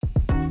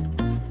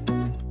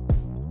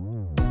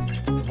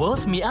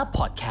Worth Me Up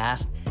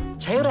Podcast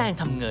ใช้แรง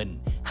ทำเงิน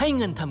ให้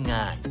เงินทำง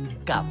าน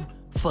กับ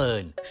เฟิ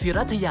ร์น ศิ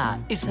รัทยา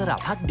อิสระ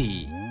ภักดี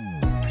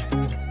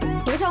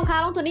คุณผู้ชมคะ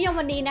ลงทุนนิยม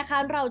วันนี้นะคะ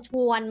เราช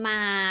วนมา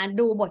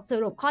ดูบทส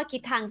รุปข้อคิ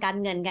ดทางการ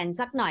เงินกัน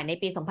สักหน่อยใน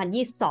ปี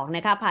 2022 น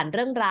ะคะผ่านเ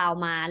รื่องราว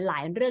มาหลา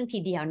ยเรื่องที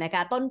เดียวนะค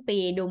ะต้นปี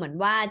ดูเหมือน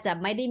ว่าจะ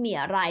ไม่ได้มี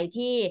อะไร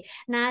ที่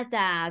น่าจ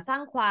ะสร้า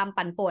งความ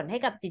ปั่นป่วนให้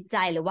กับจิตใจ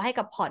หรือว่าให้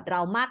กับพอร์ตเร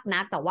ามากนั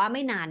กแต่ว่าไ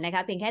ม่นานนะค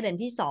ะเพียงแค่เดือน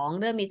ที่2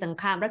เริ่มมีสง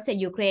ครามรัสเซีย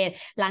ยูเครน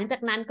หลังจา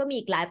กนั้นก็มี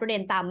อีกหลายประเด็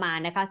นตามมา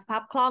นะคะสภา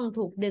พคล่อง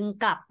ถูกดึง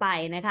กลับไป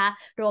นะคะ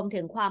รวมถึ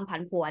งความผั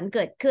นผวนเ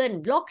กิดขึ้น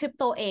โลกคริป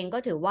โตเองก็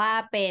ถือว่า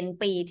เป็น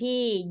ปี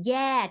ที่แ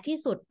ย่ที่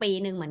สุดปี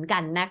หนึ่งเหมือนกั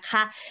นนะค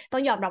ะต้อ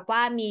งยอมรับว่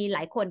ามีหล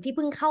ายคนที่เ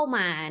พิ่งเข้าม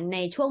าใน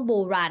ช่วงบู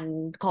ลรัน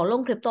ของโล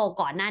กคริปโต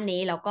ก่อนหน้านี้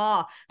แล้วก็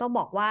ต้องบ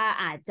อกว่า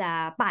อาจจะ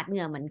ปาดเห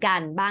งื่อเหมือนกัน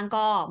บ้าง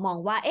ก็มอง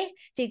ว่าเอ๊ะ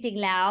จริง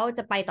ๆแล้วจ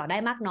ะไปต่อได้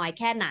มากน้อยแ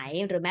ค่ไหน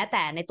หรือแม้แ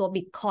ต่ในตัว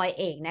Bitcoin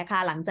เองนะคะ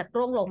หลังจาก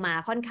ร่วงลงมา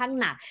ค่อนข้าง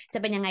หนักจะ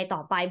เป็นยังไงต่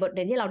อไปบทเ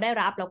รียนที่เราได้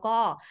รับแล้วก็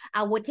อ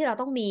าวุธที่เรา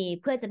ต้องมี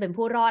เพื่อจะเป็น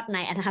ผู้รอดใน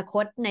อนาค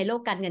ตในโล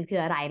กการเงินคื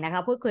ออะไรนะค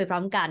ะพูดคุยพร้อ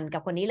มกันกั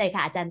บคนนี้เลยค่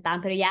ะอาจารย์ตาม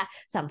พิริยะ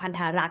สัมพันธ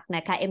ารักษ์น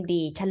ะคะ MD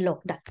ฉลก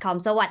 .com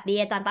สวัสดี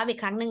อาจารย์ตามอีก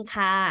ครั้งนึง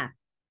ค่ะ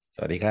ส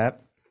วัสดีครับ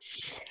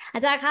อ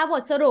าจารย์คะบ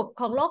ทสรุป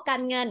ของโลกกา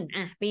รเงิน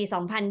ปี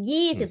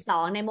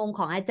 2022 ในมุมข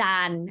องอาจา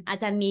รย์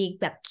มี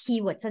แบบคี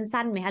ย์เวิร์ด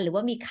สั้นๆไหมคะหรือว่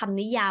ามีคำ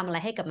นิยามอะไร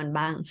ให้กับมัน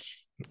บ้าง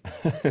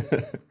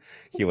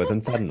คีย์เวิร์ด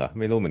สั้นๆเหรอ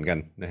ไม่รู้เหมือนกัน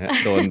นะฮะ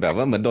โดนแบบ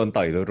ว่าเหมือนโดน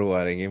ต่อยรัวๆ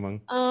อะไรอย่างงี้มั้ง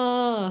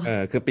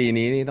คือปี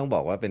นี้นี่ต้องบ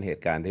อกว่าเป็นเห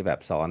ตุการณ์ที่แบบ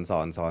ซ้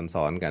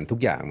อนกันทุก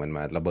อย่างมันม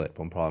าระเบิด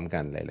พร้อมๆกั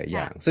นหลายๆอ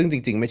ย่างซึ่งจ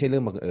ริงๆไม่ใช่เรื่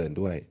องบังเอิญ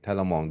ด้วยถ้าเ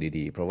รามอง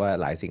ดีๆเพราะว่า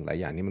หลายสิ่งหลาย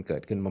อย่างที่มันเกิ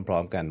ดขึ้นพร้อ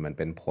มๆกันมันเ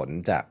ป็นผล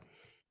จาก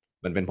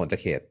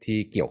เหตุที่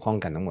เกี่ยวข้อง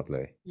กันทั้งหมดเล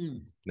ย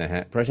นะฮ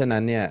ะเพราะฉะนั้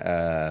นเนี่ย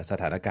ส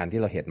ถานการณ์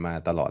ที่เราเห็นมา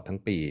ตลอดทั้ง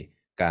ปี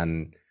การ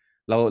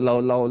เ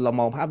รา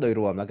มองภาพโดย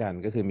รวมแล้วกัน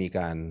ก็คือมี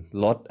การ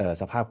ลด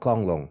สภาพคล่อ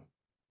งลง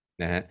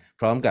นะฮะ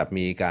พร้อมกับ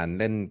มีการ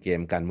เล่นเก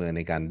มการเมืองใ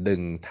นการดึ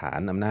งฐา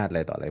นอำนาจอะไ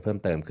รต่ออะไรเพิ่ม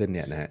เติมขึ้นเ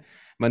นี่ยนะฮะ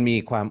มันมี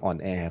ความอ่อน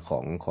แอ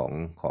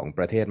ของป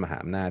ระเทศมหา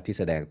อำนาจที่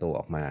แสดงตัว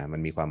ออกมามั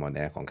นมีความอ่อนแ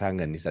อของค่าเ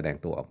งินที่แสดง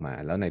ตัวออกมา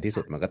แล้วในที่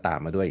สุดมันก็ตาม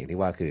มาด้วยอย่างที่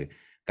ว่าคือ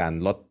การ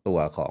ลดตัว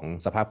ของ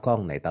สภาพคล่อ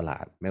งในตลา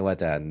ดไม่ว่า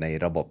จะใน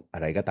ระบบอะ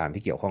ไรก็ตาม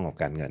ที่เกี่ยวข้องกับ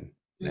การเงิน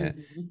นะ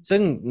ซึ่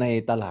งใน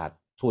ตลาด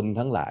ทุน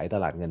ทั้งหลายต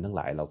ลาดเงินทั้งห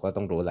ลายเราก็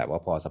ต้องรู้แหละว่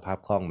าพอสภาพ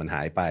คล่องมันห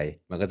ายไป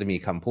มันก็จะมี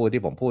คำพูด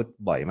ที่ผมพูด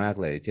บ่อยมาก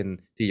เลยเช่น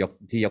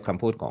ที่ยกค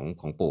ำพูด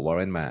ของปู่วอร์เ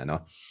รนมาเนา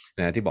ะน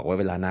ะที่บอกว่า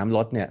เวลาน้ำล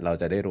ดเนี่ยเรา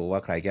จะได้รู้ว่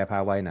าใครแก้ผ้า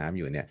ว่ายน้ำ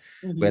อยู่เนี่ย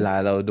เวลา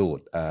เราดูด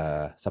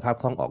สภาพ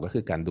คล่องออกก็คื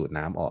อการดูด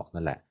น้ำออก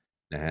นั่นแหละ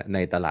นะฮะใน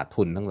ตลาด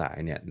ทุนทั้งหลาย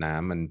เนี่ยน้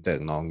ำมันเจิ่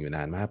งนองอยู่น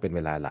านมากเป็นเว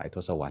ลาหลายท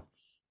ศวรรษ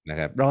นะ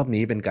ครับรอบ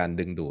นี้เป็นการ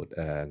ดึงดูด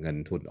เงิน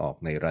ทุนออก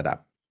ในระ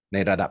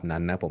ดับนั้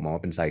นนะผมมองว่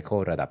าเป็นไซเคิล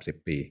ระดับ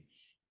10 ปี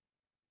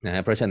นะฮ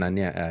ะเพราะฉะนั้นเ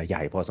นี่ยให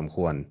ญ่พอสมค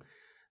วร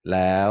แ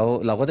ล้ว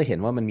เราก็จะเห็น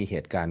ว่ามันมีเห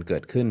ตุการณ์เกิ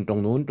ดขึ้นตรง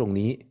นู้นตรง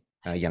นี้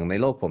อย่างใน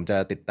โลกผมจะ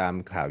ติดตาม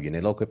ข่าวอยู่ใน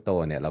โลกคริปโต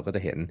เนี่ยเราก็จ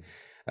ะเห็น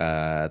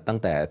ตั้ง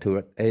แต่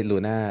ลู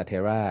น่าเท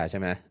ราใช่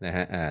ไหมนะฮ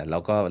ะแล้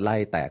วก็ไล่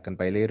แตกกันไ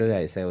ปเรื่อ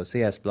ยๆ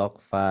Celsius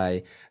BlockFi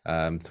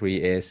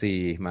 3AC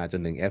มาจ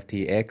นถึง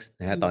FTX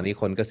นะฮะตอนนี้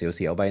คนก็เ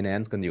สียวๆ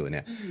Binance กันอยู่เ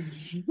นี่ย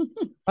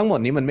ทั้งหมด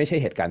นี้มันไม่ใช่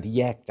เหตุการณ์ที่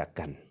แยกจาก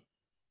กัน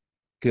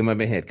คือมันเ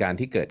ป็นเหตุการณ์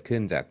ที่เกิดขึ้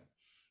นจา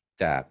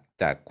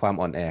กความ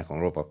อ่อนแอของ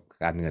ระบบ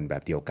การเงินแบ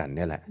บเดียวกันเ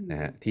นี่ยแหละนะ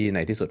ฮะที่ใน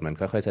ที่สุดมัน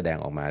ค่อยๆแสดง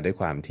ออกมาด้วย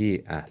ความที่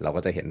เรา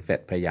ก็จะเห็นเฟด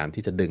พยายาม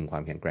ที่จะดึงควา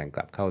มแข็งแกร่งก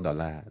ลับเข้าดอล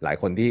ลาร์หลาย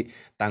คนที่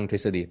ตั้ง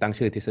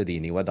ชื่อทฤษฎี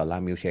นี้ว่าดอลลา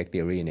ร์มิลค์เชคที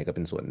อรีเนี่ยก็เ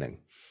ป็นส่วนหนึ่ง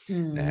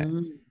นะฮะ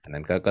อันนั้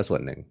นก็ส่ว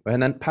นหนึ่งเพราะฉ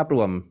ะนั้นภาพร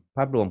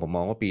วมผมม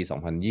องว่าปี 2022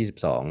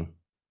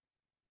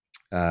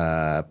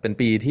เป็น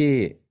ปีที่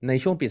ใน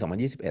ช่วงปี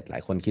 2021หลา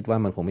ยคนคิดว่า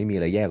มันคงไม่มีอ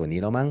ะไรแย่กว่านี้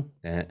แล้วมั้ง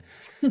นะฮะ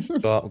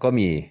ก็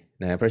มี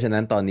นะเพราะฉะนั้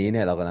นตอนนี้เ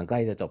นี่ยเรากำลังใกล้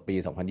จะจบปี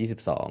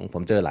 2022ผ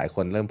มเจอหลายค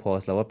นเริ่มโพส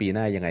ต์แล้วว่าปีห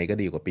น้ายังไงก็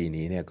ดีกว่าปี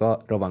นี้เนี่ยก็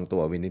ระวังตั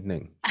วไว้นิดหนึ่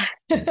ง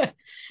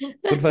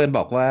คุณเฟิร์นบ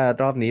อกว่า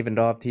รอบนี้เป็น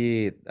รอบที่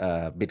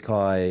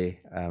Bitcoin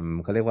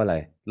เขาเรียกว่าอะไร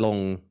ลง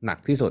หนัก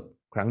ที่สุด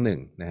ครั้งหนึ่ง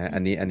นะฮะอั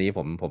นนี้ผ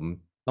ม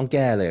ต้องแ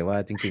ก้เลยว่า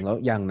จริงๆแล้ว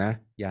ยั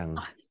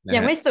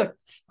งไม่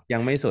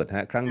สุดฮ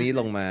ะครั้งนี้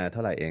ลงมาเท่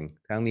าไหร่เอง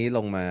ครั้งนี้ล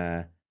งมา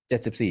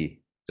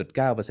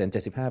74.9%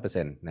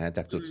 75% นะจ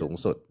ากจุดสูง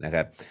สุดนะค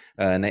รับ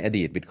ในอ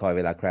ดีต Bitcoin เ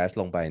วลา crash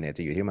ลงไปเนี่ยจ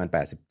ะอยู่ที่ประมาณ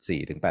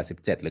84ถึง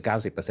87หรือ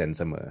 90%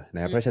 เสมอน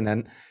ะเพราะฉะนั้น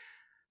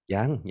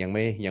ยังไ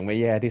ม่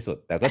แย่ที่สุด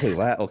แต่ก็ถือ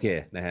ว่าโอเค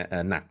นะฮะ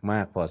หนักม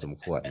ากพอสม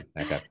ควร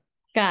นะครับ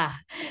ค่ะ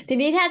ที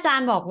นี้ถ้าอาจา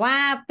รย์บอกว่า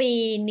ปี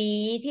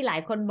นี้ที่หลา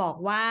ยคนบอก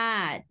ว่า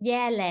แ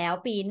ย่แล้ว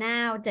ปีหน้า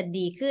จะ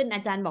ดีขึ้นอ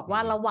าจารย์บอกว่า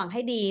ระวังใ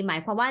ห้ดีหมา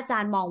ยความว่าอาจา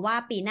รย์มองว่า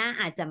ปีหน้า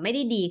อาจจะไม่ไ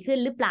ด้ดีขึ้น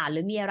หรือเปล่าหรื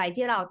อมีอะไร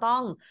ที่เราต้อ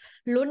ง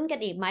ลุ้นกัน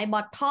อีกไหมบ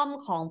อททอม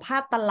ของภา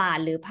พตลาด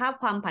หรือภาพ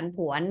ความผันผ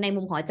วนใน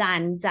มุมของอาจาร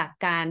ย์จาก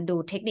การดู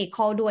เทคนิค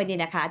อลด้วยเนี่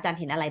ยนะคะอาจารย์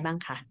เห็นอะไรบ้าง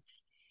คะ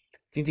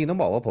จริงๆต้อง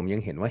บอกว่าผมยั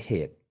งเห็นว่าเห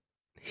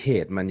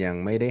ตุมันยัง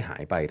ไม่ได้หา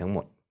ยไปทั้งหม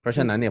ดเพราะฉ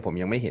ะนั้นเนี่ยผม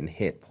ยังไม่เห็น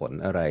เหตุผล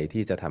อะไร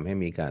ที่จะทำให้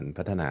มีการ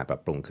พัฒนาปรับ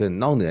ปรุงขึ้น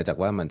นอกเหนือจาก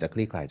ว่ามันจะค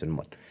ลี่คลายจนหม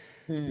ด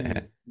นะฮ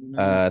ะ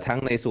ทั้ง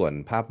ในส่วน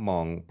ภ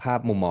าพ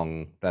มุมมอง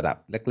ระดับ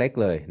เล็ก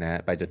ๆเลยนะ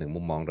ไปจนถึง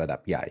มุมมองระดับ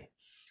ใหญ่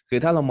คือ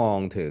ถ้าเรามอง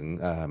ถึง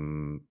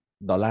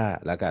ดอลลาร์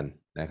แล้วกัน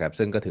นะครับ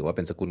ซึ่งก็ถือว่าเ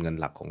ป็นสกุลเงิน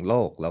หลักของโล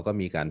กแล้วก็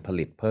มีการผ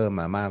ลิตเพิ่ม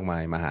มามากมา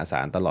ยมหาศ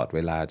าลตลอดเว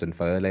ลาจนเ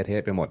ฟ้อเละเท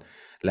ะไปหมด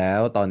แล้ว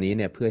ตอนนี้เ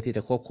นี่ยเพื่อที่จ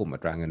ะควบคุมอั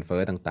ตราเงินเฟ้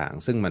อต่าง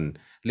ๆซึ่งมัน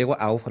เรียกว่า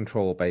out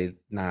control ไป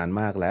นาน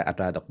มากแล้วอัต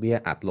ราดอกเบี้ย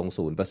อัดลง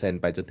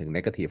 0% ไปจนถึง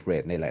negative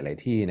rate ในหลาย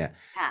ๆที่เนี่ย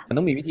มัน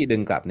ต้องมีวิธีดึ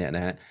งกลับเนี่ยน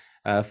ะฮะ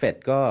เฟด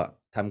ก็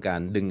ทำการ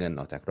ดึงเงิน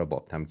ออกจากระบ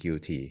บทำ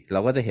QT เรา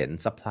ก็จะเห็น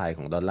ซัพพลายข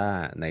องดอลลา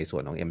ร์ในส่ว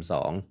นของ M2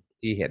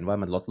 ที่เห็นว่า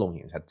มันลดลงอ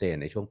ย่างชัดเจน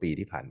ในช่วงปี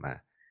ที่ผ่านมา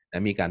น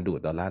ะมีการดูด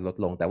ดอลลาร์ลด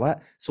ลงแต่ว่า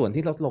ส่วน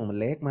ที่ลดลงมัน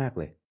เล็กมาก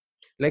เลย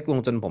เล็กลง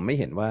จนผมไม่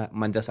เห็นว่า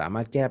มันจะสาม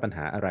ารถแก้ปัญห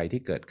าอะไร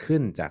ที่เกิดขึ้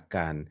นจากก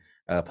าร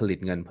ผลิต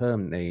เงินเพิ่ม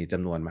ในจ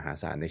ำนวนมหา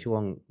ศาลใน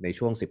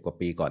ช่วง10 กว่า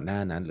ปีก่อนหน้า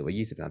นั้นหรือว่า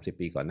 20-30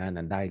 ปีก่อนหน้า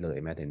นั้นได้เลย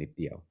แม้แต่นิด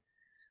เดียว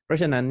เพราะ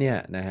ฉะนั้นเนี่ย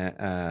นะฮะ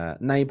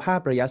ในภา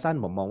พระยะสั้น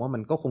ผมมองว่ามั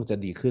นก็คงจะ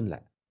ดีขึ้นแหล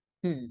ะ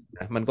น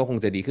ะมันก็คง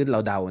จะดีขึ้นเร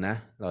าเดาน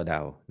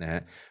ะฮ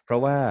ะเพรา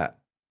ะว่า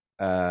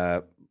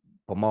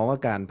ผมมองว่า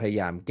การพยา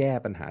ยามแก้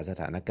ปัญหาส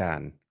ถานกา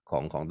รณ์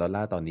ของดอลล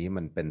าร์ตอนนี้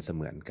มันเป็นเส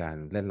มือนการ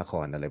เล่นละค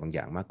รอะไรบางอ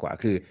ย่างมากกว่า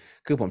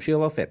คือผมเชื่อ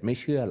ว่าเฟดไม่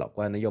เชื่อหรอก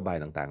ว่านโยบาย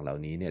ต่างๆเหล่า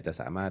นี้เนี่ยจะ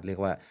สามารถเรียก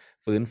ว่า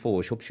ฟื้นฟู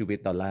ชุบชีวิต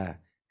ดอลลาร์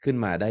ขึ้น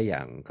มาได้อย่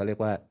างเขาเรียก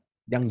ว่า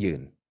ยั่งยื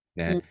น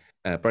นะ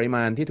ปริม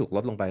าณที่ถูกล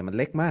ดลงไปมัน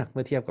เล็กมากเ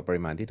มื่อเทียบกับป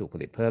ริมาณที่ถูกผ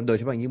ลิตเพิ่มโดยเ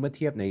ฉพาะอย่างยิ่งเมื่อเ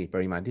ทียบในป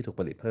ริมาณที่ถูก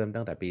ผลิตเพิ่ม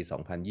ตั้งแต่ปี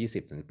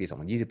2020ถึงปี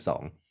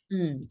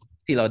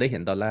2022ที่เราได้เห็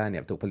นดอลลาร์เนี่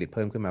ยถูกผลิตเ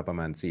พิ่มขึ้นมาประ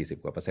มาณ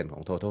40%กว่าขอ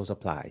ง total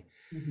supply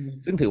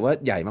ซึ่งถือว่า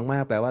ใหญ่มา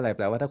กๆแปลว่าอะไรแ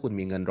ปลว่าถ้าคุณ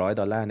มีเงิน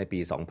$100ในปี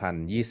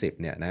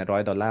2020เนี่ยนะ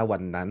$100วั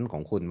นนั้นขอ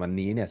งคุณวัน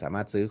นี้เนี่ยสาม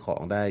ารถซื้อขอ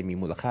งได้มี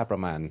มูลค่าปร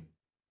ะมาณ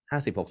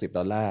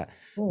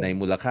$50-60ใน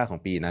มูลค่าของ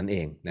ปีนั้นเอ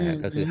งนะฮะ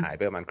ก็คือหายไ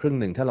ปประมาณครึ่ง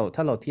หนึ่งถ้า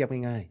เราเทียบ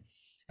ง่าย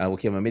ๆโอ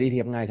เคมันไม่ได้เที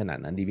ยบง่ายขนาด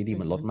นั้น DVD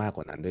มันลดมากก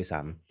ว่านั้นด้วยซ้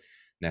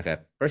ำนะครับ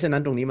เพราะฉะนั้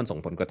นตรงนี้มันส่ง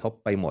ผลกระทบ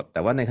ไปหมดแ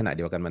ต่ว่าในขณะเ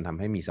ดียวกันมันทำ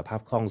ให้มีสภา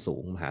พคล่องสู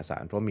งมหาศา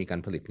ลเพราะมีการ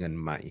ผลิตเงิน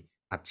ใหม่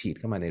อัดฉีด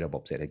เข้ามาในระบ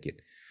บเศรษฐกิจ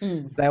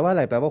แปลว่าอะ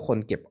ไรแปลว่าคน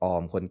เก็บออ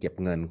มคนเก็บ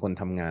เงินคน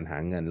ทำงานหา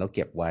เงินแล้วเ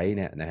ก็บไว้เ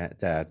นี่ยนะฮะ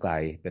จะกลา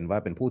ยเป็นว่า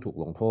เป็นผู้ถูก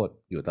ลงโทษ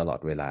อยู่ตลอด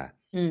เวลา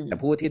แต่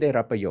ผู้ที่ได้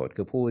รับประโยชน์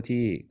คือผู้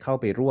ที่เข้า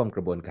ไปร่วมก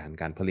ระบวน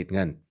การผลิตเ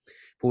งิน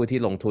ผู้ที่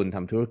ลงทุนท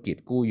ำธุรกิจ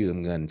กู้ยืม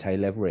เงินใช้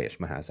leverage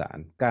มหาศาล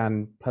การ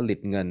ผลิต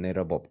เงินใน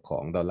ระบบขอ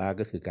งดอลลาร์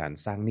ก็คือการ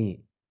สร้างหนี้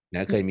น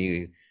ะเคยมี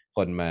ค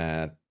นมา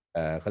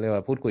เขาเรียกว่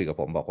าพูดคุยกับ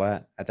ผมบอกว่า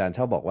อาจารย์ช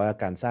อบบอกว่า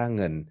การสร้าง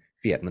เงิน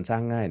เฟียดมันสร้า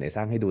งง่ายไหนส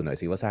ร้างให้ดูหน่อย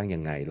สิว่าสร้างยั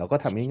งไงเราก็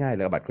ทำง่ายๆเ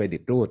ลยบัตรเครดิ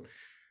ตรูด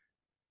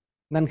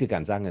นั่นคือกา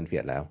รสร้างเงินเฟี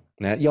ยดแล้ว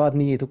นะยอด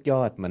หนี้ทุกย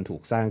อดมันถู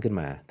กสร้างขึ้น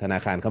มาธนา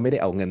คารเขาไม่ได้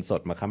เอาเงินส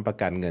ดมาค้ำประ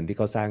กันเงินที่เ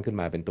ขาสร้างขึ้น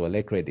มาเป็นตัวเล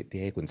ขเครดิต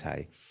ที่ให้คุณใช้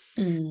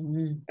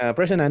เพ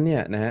ราะฉะนั้นเนี่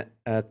ยนะฮะ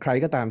ใคร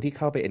ก็ตามที่เ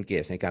ข้าไป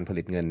engage ในการผ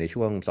ลิตเงินใน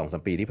ช่วง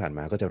 2-3 ปีที่ผ่านม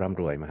าก็จะร่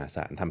ำรวยมหาศ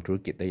าลทำธุร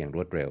กิจได้อย่างร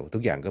วดเร็วทุ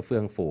กอย่างก็เฟื่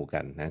องฟูกั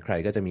นนะใคร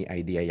ก็จะมีไอ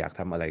เดียอยาก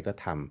ทำอะไรก็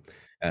ทำ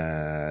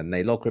ใน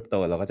โลกคริปโต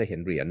เราก็จะเห็น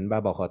เหรียญบ้า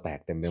บอคอแตก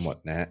เต็มไปหมด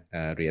นะฮะ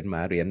เหรียญหม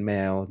าเหรียญแม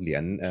วเหรีย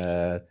ญ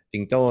จิ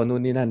งโจ้นู่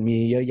นนี่นั่นมี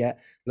เยอะแยะ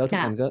แล้วทุก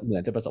คนก็เหมือ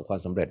นจะประสบความ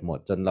สำเร็จหมด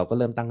จนเราก็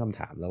เริ่มตั้งคำ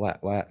ถามแล้ว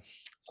ว่า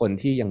คน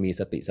ที่ยังมี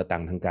สติสตั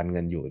งค์ทางการเ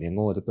งินอยู่เนี่ยโ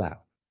ง่หรือเปล่า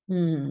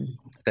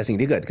แต่สิ่ง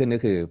ที่เกิดขึ้นก็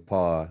คือพ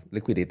อ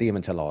liquidity มั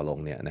นชะลอลง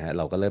เนี่ยนะฮะเ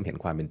ราก็เริ่มเห็น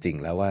ความเป็นจริง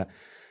แล้วว่า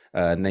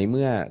ในเ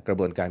มื่อกระ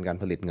บวนการ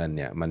ผลิตเงินเ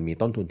นี่ยมันมี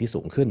ต้นทุนที่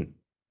สูงขึ้น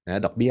นะ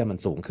ดอกเบี้ยมัน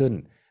สูงขึ้น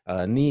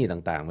หนี้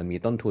ต่างๆมันมี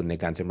ต้นทุนใน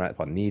การชำระ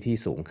ผ่อนหนี้ที่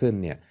สูงขึ้น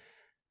เนี่ย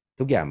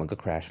ทุกอย่างมันก็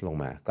crash ลง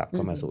มากลับเ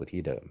ข้ามาสู่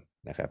ที่เดิม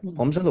นะครับ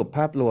ผมสรุปภ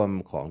าพรวม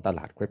ของตล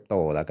าดคริปโต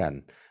แล้วกัน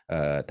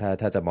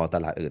ถ้าจะมองต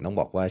ลาดอื่นต้อง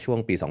บอกว่าช่วง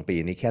ปี2ปี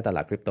นี้แค่ตล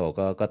าดคริปโต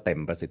ก็เต็ม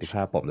ประสิทธิภ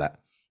าพผมละ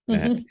น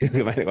ะฮะคื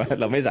อหมายถึงว่า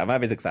เราไม่สามารถ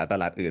ไปศึกษาต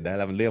ลาดอื่นได้แ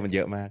ล้วมันเรื่องมันเย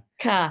อะมาก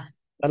ค่ะ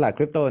ตลาดค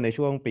ริปโตใน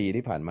ช่วงปี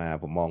ที่ผ่านมา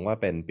ผมมองว่า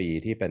เป็นปี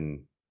ที่เป็น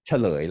เฉ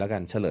ลยแล้วกั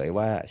นเฉลย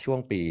ว่าช่วง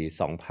ปี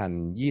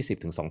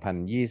2020ถึง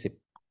2021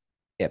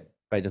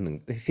ไปจนถึง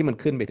ที่มัน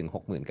ขึ้นไปถึง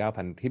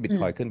 69,000 ที่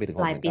Bitcoin ขึ้นไปถึง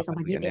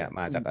 69,000 เหรียญเนี่ย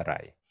มาจากอะไร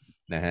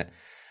นะฮะ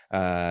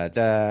จ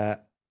ะ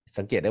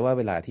สังเกตได้ว่า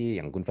เวลาที่อ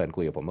ย่างคุณเฟิร์น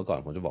คุยกับผมเมื่อก่อน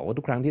ผมจะบอกว่า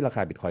ทุกครั้งที่ราค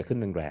า Bitcoin ขึ้น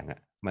แรงๆอ่ะ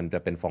มันจะ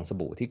เป็นฟองส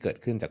บู่ที่เกิด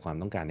ขึ้นจากความ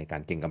ต้องการในกา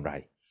รเก็งกำไร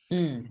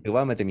หรือว่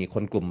ามันจะมีค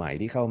นกลุ่มใหม่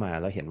ที่เข้ามา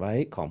แล้วเห็นว่า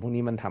ของพวก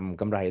นี้มันท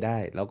ำกำไรได้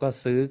แล้วก็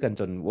ซื้อกัน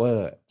จนเวอ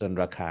ร์จน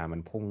ราคามั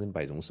นพุ่งขึ้นไป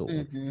สูง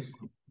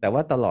ๆแต่ว่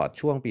าตลอด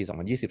ช่วงปี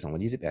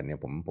2020-2021เนี่ย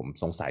ผม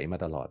สงสัยมา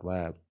ตลอดว่า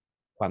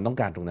ความต้อง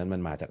การตรงนั้นมั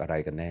นมาจากอะไร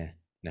กันแน่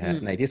นะฮะ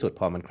ในที่สุด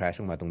พอมันคราช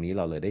ลงมาตรงนี้เ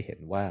ราเลยได้เห็น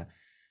ว่า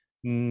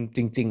จ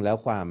ริงๆแล้ว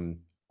ค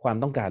วาม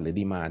ต้องการหรือ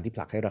ดีมานด์ที่ผ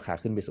ลักให้ราคา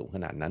ขึ้นไปสูงข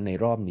นาดนั้นใน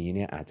รอบนี้เ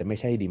นี่ยอาจจะไม่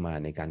ใช่ดีมาน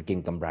ด์ในการเก็ง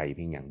กำไรเ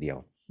พียงอย่างเดียว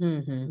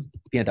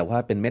เพียงแต่ว่า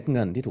เป็นเม็ดเ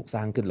งินที่ถูกส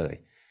ร้างขึ้นเลย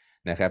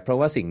นะครับเพราะ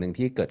ว่าสิ่งหนึ่ง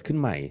ที่เกิดขึ้น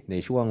ใหม่ใน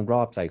ช่วงร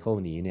อบไซเคิล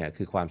นี้เนี่ย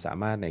คือความสา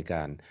มารถในก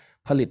าร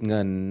ผลิตเงิ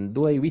น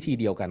ด้วยวิธี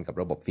เดียวกันกับ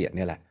ระบบเฟียตเ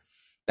นี่ยแหละ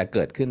แต่เ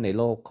กิดขึ้นใน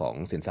โลกของ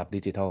สินทรัพย์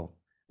ดิจิทัล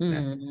น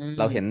ะ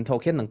เราเห็นโท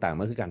เค็นต่างๆ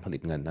มันคือการผลิ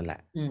ตเงินนั่นแหละ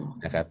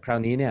นะครับคราว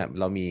นี้เนี่ย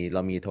เรา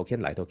มีโทเค็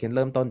นหลายโทเค็นเ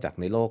ริ่มต้นจาก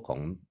ในโลกของ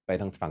ไป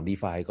ทางฝั่ง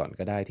DeFi ก่อน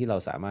ก็ได้ที่เรา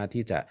สามารถ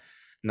ที่จะ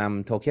น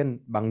ำโทเค็น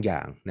บางอย่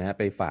างนะฮะ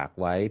ไปฝาก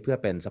ไว้เพื่อ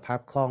เป็นสภาพ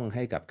คล่องใ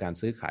ห้กับการ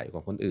ซื้อขายข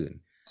องคนอื่น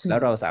แล้ว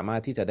เราสามาร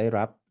ถที่จะได้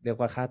รับเรียก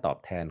ว่าค่าตอบ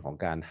แทนของ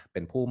การเ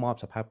ป็นผู้มอบ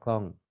สภาพคล่อ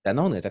งแต่น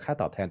อกเหนือจากค่า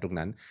ตอบแทนตรง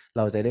นั้นเ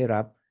ราจะได้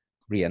รับ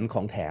เหรียญข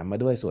องแถมมา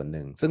ด้วยส่วนห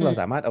นึ่งซึ่งเรา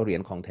สามารถเอาเหรีย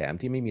ญของแถม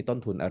ที่ไม่มีต้น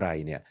ทุนอะไร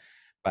เนี่ย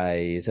ไป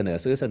เสนอ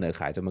ซื้อเสนอ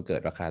ขายจนมันเกิ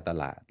ดราคาต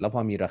ลาดแล้วพ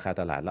อมีราคา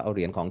ตลาดแล้วเอาเห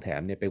รียญของแถ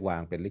มเนี่ยไปวา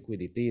งเป็น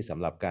liquidity ส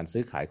ำหรับการ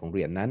ซื้อขายของเห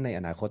รียญนั้นใน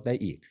อนาคตได้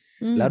อีก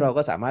แล้วเรา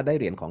ก็สามารถได้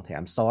เหรียญของแถ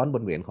มซ้อนบ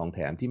นเหรียญของแถ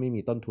มที่ไม่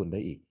มีต้นทุนได้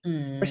อีก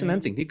เพราะฉะนั้น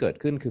สิ่งที่เกิด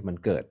ขึ้นคือมัน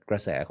เกิดกระ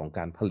แสของก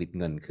ารผลิต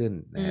เงินขึ้น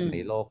นะใน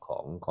โลกขอ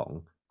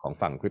ง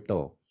ฝั่งคริปโต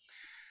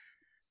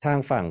ทาง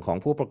ฝั่งของ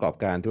ผู้ประกอบ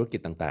การธุรกิจ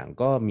ต่าง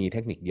ๆก็มีเท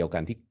คนิคเดียวกั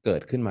นที่เกิ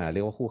ดขึ้นมาเรี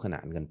ยกว่าคู่ขน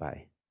านกันไป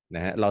น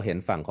ะฮะเราเห็น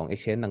ฝั่งของ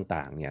exchange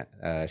ต่างๆเนี่ย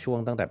ช่วง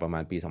ตั้งแต่ประมา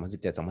ณปี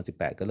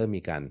 2017-2018 ก็เริ่ม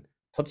มีการ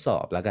ทดสอ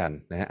บแล้วกัน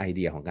นะฮะไอเ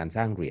ดียของการส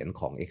ร้างเหรียญ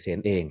ของ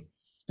exchange เอง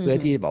เพื่อ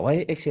ที่บอกว่า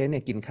exchange เ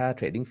นี่ยกินค่า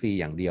trading fee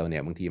อย่างเดียวเนี่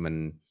ยบางที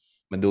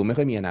มันดูไม่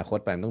ค่อยมีอนาคต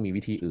ไปมันต้องมี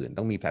วิธีอื่น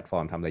ต้องมีแพลตฟอ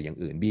ร์มทำอะไรอย่าง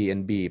อื่น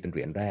BNB เป็นเห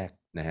รียญแรก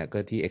นะฮะก็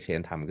ที่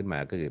exchange ทำขึ้นมา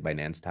ก็คือ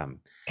Binance ท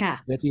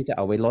ำเพื่อที่จะเ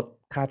อาไว้ลด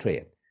ค่าเทร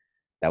ด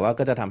แต่ว่า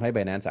ก็จะทำให้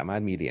Binance สามาร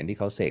ถมีเหรียญที่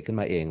เขาเสกขึ้น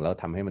มาเองแล้ว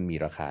ทำให้มันมี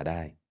ราคาไ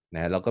ด้น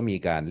ะแล้วก็มี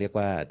การเรียก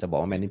ว่าจะบอก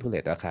ว่า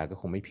manipulate ราคาก็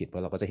คงไม่ผิดเพรา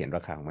ะเราก็จะเห็นร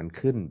าคาของมัน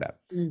ขึ้นแบบ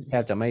แท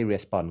บจะไม่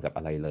respond กับอ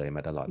ะไรเลยม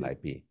าตลอดหลาย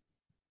ปี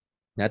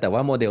นะแต่ว่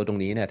าโมเดลตรง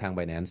นี้เนี่ยทาง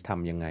Binance ท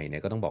ำยังไงเนี่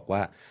ยก็ต้องบอกว่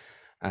า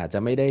อาจจะ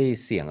ไม่ได้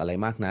เสี่ยงอะไร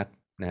มากนัก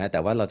นะฮะแต่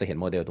ว่าเราจะเห็น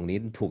โมเดลตรงนี้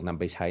ถูกนำ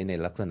ไปใช้ใน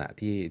ลักษณะ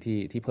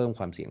ที่เพิ่มค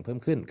วามเสี่ยงเพิ่ม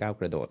ขึ้นก้าว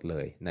กระโดดเล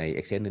ยใน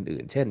exchange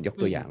อื่นๆเช่นยก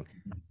ตัวอย่าง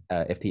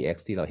FTX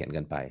ที่เราเห็น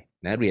กันไป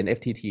นะเหรียญ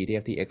FTT ที่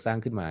FTX สร้าง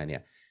ขึ้นมาเนี่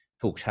ย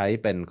ถูกใช้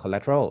เป็น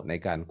collateral ใน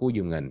การกู้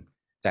ยืมเงิน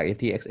จาก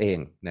FTX เอง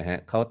นะฮะ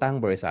เขาตั้ง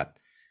บริษัท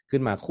ขึ้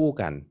นมาคู่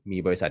กันมี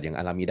บริษัทอย่าง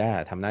Alameda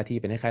ทำหน้าที่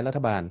เป็นคล้ายๆรัฐ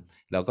บาล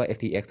แล้วก็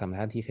FTX ทำห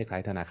น้าที่คล้า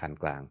ยๆธนาคาร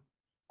กลาง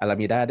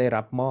Alameda ได้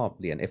รับมอบ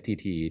เหรียญ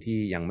FTT ที่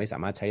ยังไม่สา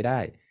มารถใช้ได้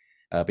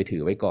ไปถื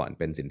อไว้ก่อน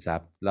เป็นสินทรั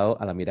พย์แล้ว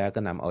Alameda ก็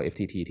นำเอา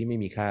FTT ที่ไม่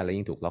มีค่าและ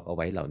ยิ่งถูกล็อกเอาไ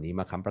ว้เหล่านี้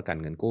มาค้ำประกัน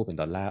เงินกู้เป็น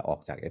ดอลลาร์ออก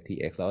จาก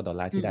FTX แล้วดอล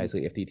ลาร์ที่ได้ซื้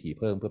อ FTT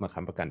เพิ่มเพื่อมา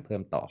ค้ำประกันเพิ่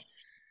มต่อ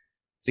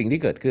สิ่งที่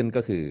เกิดขึ้น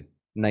ก็คือ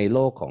ในโล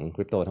กของค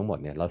ริปโตทั้งหมด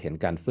เนี่ยเราเห็น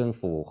การเฟื่อง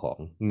ฟูของ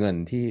เงิน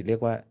ที่เรีย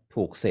กว่า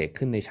ถูกเสก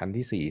ขึ้นในชั้น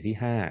ที่4ที่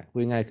5พู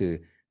ดง่ายๆคือ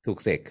ถูก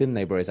เสกขึ้นใน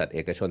บริษัทเอ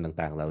กชน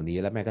ต่างๆเหล่านี้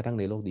และแม้กระทั่ง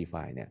ในโลก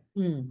DeFi เนี่ย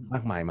ม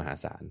ากมายมหา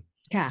ศาล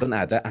จนอ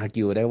าจจะอาร์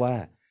กิวได้ว่า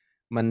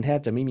มันแทบ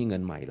จะไม่มีเงิ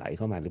นใหม่ไหลเ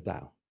ข้ามาหรือเปล่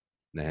า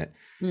นะฮะ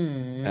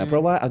เพรา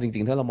ะว่าเอาจ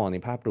ริงๆถ้าเรามองใน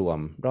ภาพรวม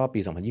รอบปี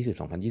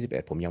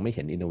 2020-2021 ผมยังไม่เ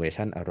ห็น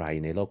innovation อะไร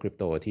ในโลกคริป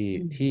โต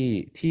ที่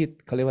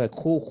เขาเรียกว่า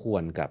คู่คว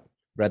รกับ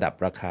ระดับ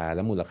ราคาแล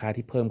ะมูลค่า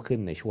ที่เพิ่มขึ้น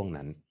ในช่วง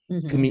นั้น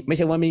คือไม่ใ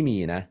ช่ว่าไม่มี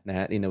นะฮ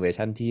ะ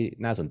innovation ที่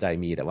น่าสนใจ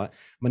มีแต่ว่า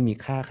มันมี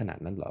ค่าขนาด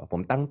นั้นเหรอผ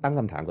มตั้ง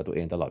คำถามกับตัวเอ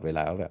งตลอดเวล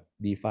าว่าแบบ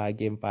DeFi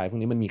GameFi พวก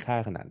นี้มันมีค่า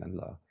ขนาดนั้นเ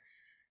หรอ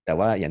แต่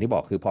ว่าอย่างที่บอ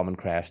กคือพอมัน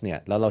crash เนี่ย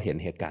แล้วเราเห็น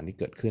เหตุการณ์ที่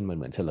เกิดขึ้นมันเ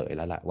หมือนเฉลยแ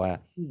ล้วล่ะว่า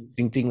จ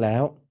ริงๆแล้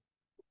ว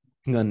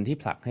เงินที่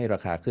ผลักให้รา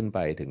คาขึ้นไป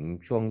ถึง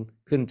ช่วง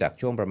ขึ้นจาก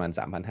ช่วงประมาณ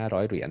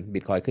 3,500 เหรียญ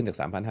Bitcoin ขึ้นจาก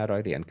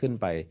 3,500 เหรียญขึ้น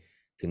ไป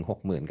ถึง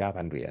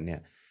 69,000 เหรียญเนี่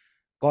ย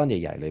ก้อนใ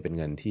หญ่ๆเลยเป็น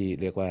เงินที่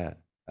เรียกว่า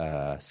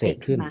เสก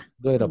ขึ้น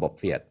ด้วยระบบ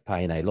เฟียตภา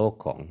ยในโลก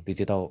ของ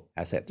Digital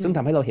Asset ซึ่งท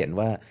ำให้เราเห็น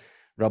ว่า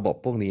ระบบ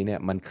พวกนี้เนี่ย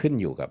มันขึ้น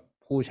อยู่กับ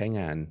ผู้ใช้ง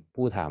าน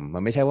ผู้ทำมั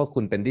นไม่ใช่ว่าคุ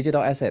ณเป็น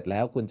Digital Asset แล้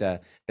วคุณจะ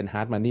เป็น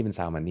Hard Money เป็น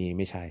Sound Money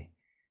ไม่ใช่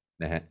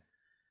นะฮะ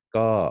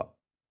ก็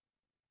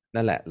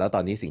นั่นแหละแล้วต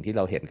อนนี้สิ่งที่เ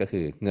ราเห็นก็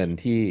คือเงิน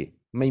ที่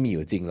ไม่มีอ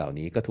ยู่จริงเหล่า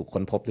นี้ก็ถูก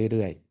ค้นพบเ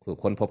รื่อยๆถูก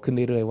ค้นพบขึ้น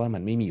เรื่อยๆว่ามั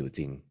นไม่มีอยู่จ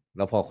ริงแ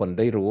ล้วพอคน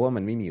ได้รู้ว่า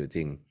มันไม่มีอยู่จ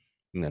ริง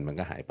เงินมัน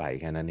ก็หายไป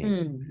แค่นั้นเอง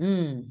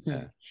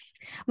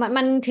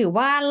มันถือ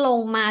ว่าลง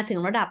มาถึง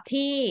ระดับ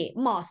ที่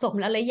เหมาะสม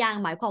แล้วหรือยัง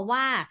หมายความ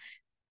ว่า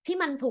ที่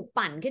มันถูก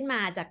ปั่นขึ้นม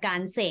าจากกา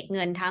รเสกเ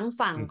งินทั้ง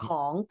ฝั่งข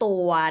องตั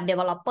ว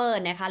developer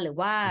นะคะหรือ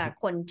ว่า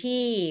คน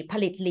ที่ผ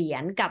ลิตเหรีย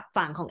ญกับ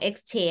ฝั่งของ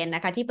exchange น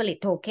ะคะที่ผลิต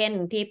โทเค็น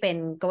ที่เป็น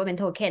government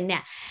token เนี่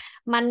ย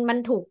มัน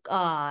ถูก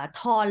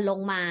ทอนลง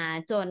มา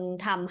จน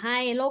ทำให้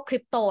โลกคริ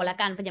ปโตและ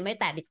กันยังไม่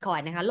แตะบิตคอย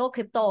น์นะคะโลกค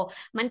ริปโต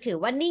มันถือ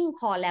ว่านิ่งพ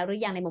อแล้วหรื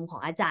อยังในมุมขอ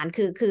งอาจารย์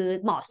คือ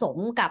เหมาะสม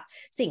กับ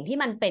สิ่งที่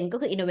มันเป็นก็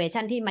คือ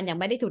innovation ที่มันยัง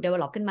ไม่ได้ถูก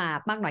develop ขึ้นมา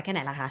มากน้อยแค่ไห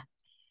นล่ะคะ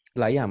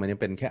หลายอย่างมันยัง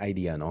เป็นแค่ไอเ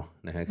ดียเนาะ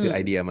นะฮะคือไอ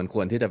เดียมันค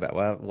วรที่จะแบบ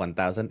ว่า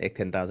 1000x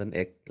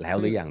 10,000x แล้ว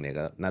หรือยังเนี่ย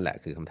ก็นั่นแหละ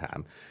คือคำถาม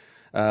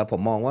ผม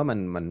มองว่า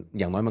มัน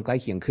อย่างน้อยมันใกล้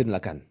เคียงขึ้นแล้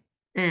วกัน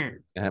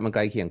นะฮะมันใก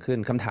ล้เคียงขึ้น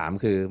คำถาม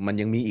คือมัน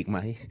ยังมีอีกไหม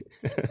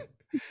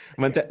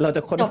เราจ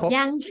ะค้นพบ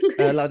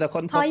เราจะ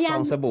ค้นพบฟ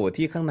องสบู่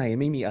ที่ข้างใน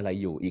ไม่มีอะไร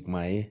อยู่อีกไหม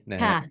นะ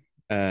ฮะ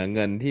เ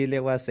งินที่เรี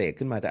ยกว่าเสก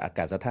ขึ้นมาจากอาก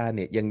าศธาตุเ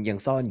นี่ยยัง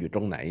ซ่อนอยู่ต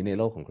รงไหนใน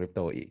โลกของคริปโต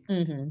อีก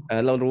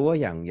เรารู้ว่า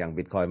อย่าง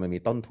บิตคอยน์มันมี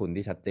ต้นทุน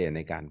ที่ชัดเจนใ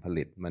นการผ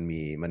ลิตมัน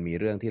มี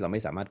เรื่องที่เราไ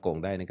ม่สามารถโกง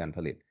ได้ในการผ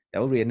ลิตแต่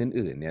ว่าเหรียญ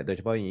อื่นๆเนี่ยโดยเ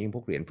ฉพาะอย่างยิ่งพ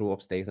วกเหรียญ Proof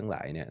of Stake ทั้งหล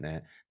ายเนี่ยน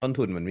ะต้น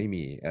ทุนมันไม่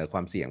มีคว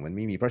ามเสี่ยงมันไ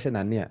ม่มีเพราะฉะ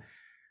นั้นเนี่ย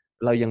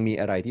เรายังมี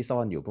อะไรที่ซ่อ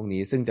นอยู่พวก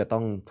นี้ซึ่งจะต้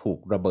องถูก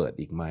ระเบิด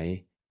อีกไหม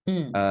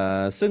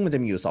ซึ่งมันจะ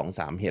มีอยู่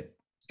 2-3 เหตุ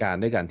การ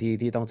ด้วยกัน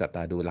ที่ต้องจับต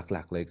าดูห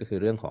ลักๆเลยก็คือ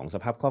เรื่องของส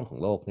ภาพคล่องของ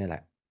โลกนี่แหล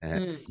ะนะฮะ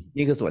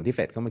นี่คือส่วนที่เฟ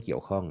ดเข้ามาเกี่ย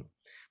วข้อง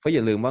เพราะอย่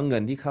าลืมว่าเงิ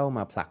นที่เข้าม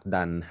าผลัก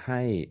ดันใ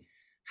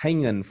ห้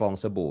เงินฟอง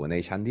สบู่ใน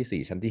ชั้น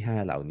ที่4ชั้นที่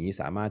5เหล่านี้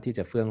สามารถที่จ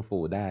ะเฟื่องฟู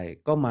ได้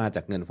ก็มาจ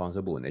ากเงินฟองส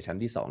บู่ในชั้น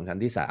ที่2ชั้น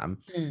ที่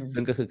3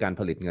ซึ่งก็คือการ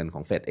ผลิตเงินข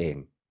องเฟดเอง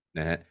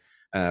นะฮะ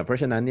เพราะ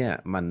ฉะนั้นเนี่ย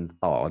มัน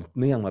ต่อ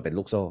เนื่องมาเป็น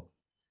ลูกโซ่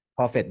พ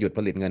อเฟดหยุดผ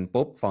ลิตเงิน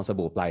ปุ๊บฟองส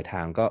บู่ปลายท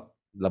างก็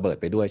ระเบิด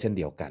ไปด้วยเช่นเ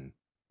ดียวกัน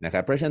นะครั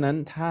บเพราะฉะนั้น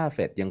ถ้าเฟ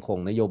ดยังคง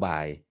นโยบา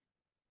ย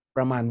ป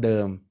ระมาณเดิ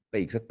ม ไป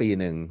อีกสักปี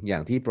หนึ่งอย่า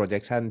งที่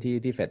projection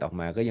ที่เฟดออก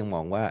มาก็ยังม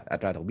องว่าอั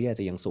ตราดอกเบี้ย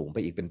จะยังสูงไป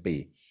อีกเป็นปี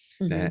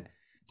นะฮะ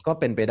ก็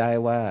เป็นไปได้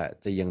ว่า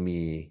จะยังมี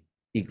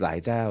อีกหลาย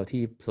เจ้า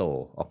ที่โผล่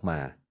ออกมา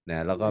น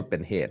ะแล้วก็เป็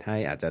นเหตุให้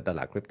อาจจะตล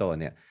าดคริปโต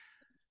เนี่ย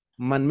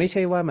มันไม่ใ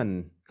ช่ว่ามัน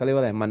เขาเรียก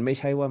ว่าอะไรมันไม่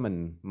ใช่ว่า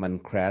มัน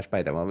crash ไป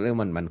แต่ว่าเรื่อง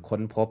มันค้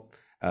นพบ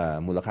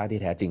มูลค่าที่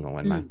แท้จริงของ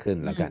มันมากขึ้น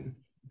แล้วกัน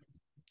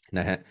น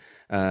ะฮะ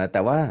แ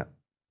ต่ว่า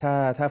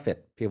ถ้าเฟด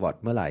พิวอต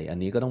เมื่อไหร่อัน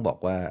นี้ก็ต้องบอก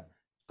ว่า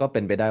ก็เ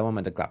ป็นไปได้ว่า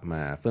มันจะกลับม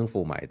าเฟื่องฟู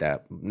ใหม่แต่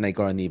ใน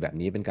กรณีแบบ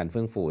นี้เป็นการเ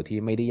ฟื่องฟูที่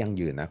ไม่ได้ยั่ง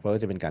ยืนนะเพราะว่า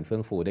จะเป็นการเฟื่อ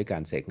งฟูด้วยกา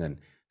รเสกเงิน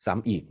ซ้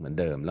ำอีกเหมือน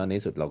เดิมแล้วใน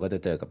สุดเราก็จะ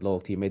เจอกับโลก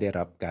ที่ไม่ได้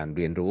รับการเ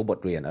รียนรู้บท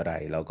เรียนอะไร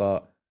แล้วก็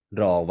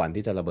รอวัน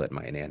ที่จะระเบิดให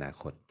ม่ในอนา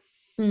คต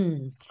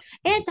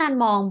อาจารย์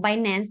มอง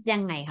Binance ยั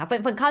งไงคะเฟิ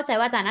ร์นเข้าใจ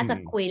ว่าอาจารย์น่าจะ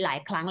คุยหลาย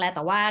ครั้งแล้วแ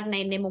ต่ว่า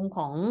ในมุมข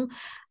อง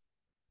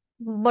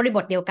บริบ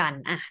ทเดียวกัน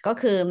ก็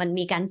คือมัน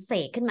มีการเส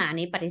กขึ้นมา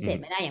นี้ปฏิเสธ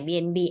ไม่ได้อย่าง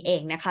BNB เอ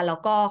งนะคะแล้ว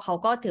ก็เขา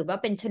ก็ถือว่า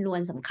เป็นชนวน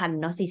สำคัญ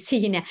เนาะ CC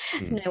เนี่ย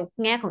ใน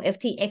แง่ของ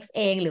FTX เ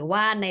องหรือว่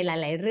าในหล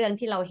ายๆเรื่อง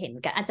ที่เราเห็น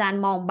กันอาจารย์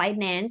มอง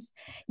Binance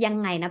ยัง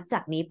ไงนับจา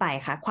กนี้ไป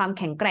คะความ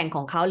แข็งแกร่งข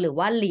องเขาหรือ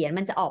ว่าเหรียญ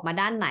มันจะออกมา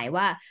ด้านไหน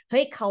ว่าเ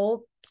ฮ้ยเขา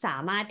สา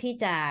มารถที่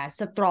จะ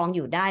สตรองอ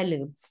ยู่ได้หรื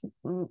อ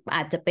อ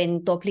าจจะเป็น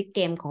ตัวพลิกเก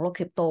มของโลกค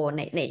ริปโต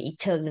ในอีก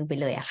เชิงหนึ่งไป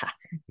เลยอะค่ะ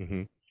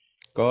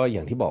ก็อย่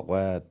างที่บอก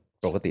ว่า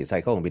ปกติไซ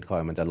เคิลของ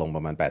Bitcoin มันจะลงป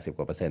ระมาณ80%ก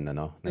ว่านะ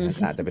เนาะนะฮะ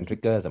อาจจะเป็นทริ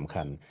กเกอร์สำ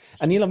คัญ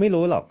อันนี้เราไม่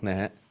รู้หรอกนะ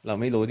ฮะเรา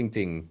ไม่รู้จ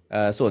ริง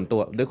ๆส่วนตั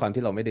วด้วยความ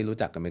ที่เราไม่ได้รู้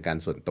จักกันเป็นการ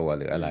ส่วนตัว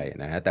หรืออะไร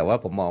นะฮะแต่ว่า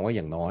ผมมองว่าอ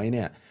ย่างน้อยเ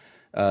นี่ย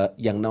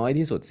อย่างน้อย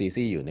ที่สุดซี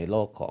ซีอยู่ในโล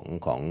ก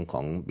ข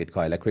อง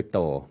Bitcoin และคริปโต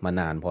มา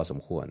นานพอสม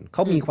ควรเข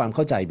ามีความเ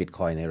ข้าใจ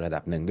Bitcoin ในระดั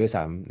บหนึ่งด้วย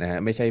ซ้ำนะฮะ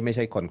ไม่ใ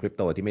ช่คนคริปโ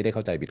ตที่ไม่ได้เ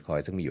ข้าใจ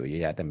Bitcoin ซึ่งมีอยู่เยอ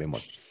ะแยะเต็มไปหม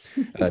ด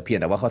เพียง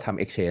แต่ว่าเขาท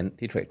ำ exchange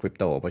ที่เทรดคริป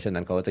โตเพราะฉะ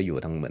นั้นเขาจะอยู่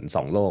ทั้งเหมือน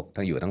2โลก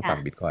ทั้งอยู่ทั้งฝั่ง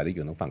Bitcoin และอ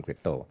ยู่ทั้งฝั่งคริ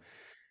ปโต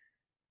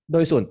โด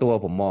ยส่วนตัว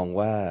ผมมอง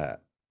ว่า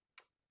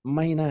ไ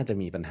ม่น่าจะ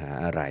มีปัญหา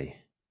อะไร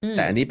แ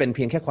ต่อันนี้เป็นเ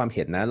พียงแค่ความเ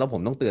ห็นนะแล้วผ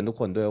มต้องเตือนทุก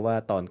คนด้วยว่า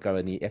ตอนกร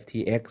ณี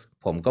FTX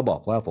ผมก็บอ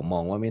กว่าผมม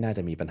องว่าไม่น่าจ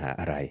ะมีปัญหา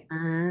อะไร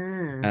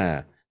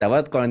แต่ว่า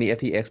กรณี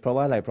FTX เพราะ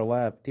ว่าอะไรเพราะว่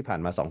าที่ผ่าน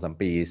มา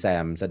 2-3 ปีแซ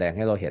มแสดงใ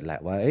ห้เราเห็นแหละ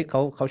ว่า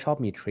เขาชอบ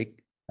มีทริค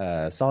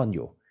ซ่อนอ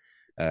ยู่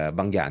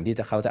บางอย่างที่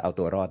เขาจะเอา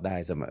ตัวรอดได้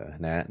เสมอ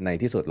นะใน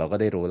ที่สุดเราก็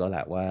ได้รู้แล้วแหล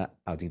ะว่า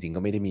เอาจริงๆก็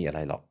ไม่ได้มีอะไร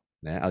หรอก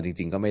นะเอาจ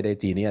ริงๆก็ไม่ได้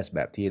จีเนียสแ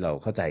บบที่เรา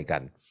เข้าใจกั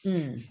น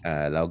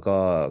แล้วก็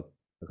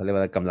เขาเรียก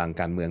ว่ากำลัง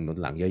การเมืองหนุน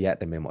หลังเยอะแยะ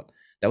เต็มไปหมด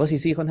แต่ว่าซี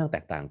ซีค่อนข้างแต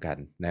กต่างกัน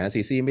นะ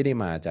ซีซีไม่ได้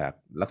มาจาก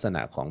ลักษณ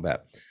ะของแบบ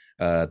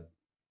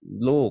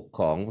ลูก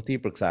ของที่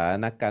ปรึกษา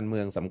นักการเมื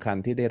องสำคัญ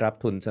ที่ได้รับ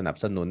ทุนสนับ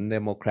สนุนเด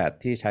โมแครต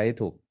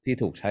ที่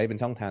ถูกใช้เป็น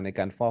ช่องทางใน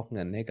การฟอกเ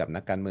งินให้กับ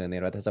นักการเมืองใน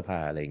รัฐสภา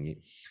อะไรอย่างนี้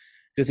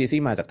คือซีซี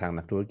มาจากทาง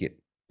นักธุรกิจ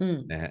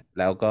นะฮะ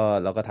แล้ว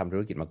ก็ทำธุ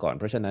รกิจมาก่อน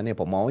เพราะฉะนั้นเนี่ย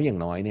ผมมองว่าอย่าง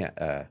น้อยเนี่ย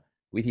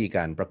วิธีก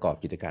ารประกอบ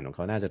กิจการของเข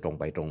าน่าจะตรง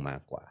ไปตรงมา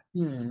กกว่า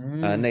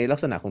ในลัก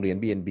ษณะของเหรียญ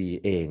BNB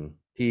เอง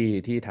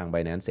ที่ทาง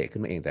Binance เสกขึ้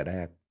นมาเองแต่แร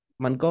ก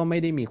มันก็ไม่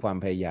ได้มีความ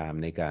พยายาม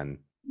ในการ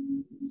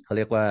เขาเ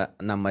รียกว่า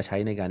นำมาใช้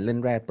ในการเล่น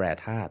แร่แปร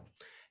ธาตุ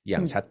อย่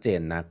างชัดเจ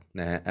นนัก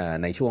นะฮะ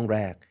ในช่วงแร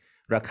ก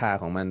ราคา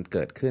ของมันเ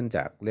กิดขึ้นจ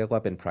ากเรียกว่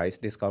าเป็น price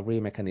discovery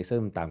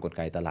mechanism ตามกลไ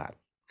กตลาด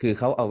คือ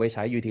เขาเอาไว้ใ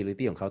ช้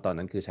utility ของเขาตอน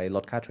นั้นคือใช้ล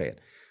ดค่าเทรด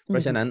เพรา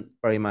ะฉะนั้น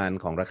ปริมาณ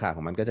ของราคาข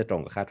องมันก็จะตร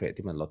งกับค่าเทรด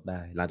ที่มันลดไ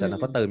ด้หลังจากนั้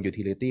นก็เติม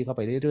utility เข้าไ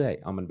ปเรื่อย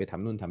ๆเอามันไปท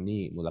ำนู่นทำ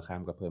นี่มูลค่า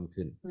มันก็เพิ่ม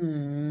ขึ้น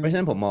เพราะฉะ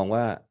นั้นผมมอง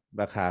ว่า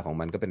ราคาของ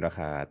มันก็เป็นรา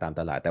คาตาม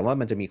ตลาดแต่ว่า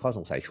มันจะมีข้อส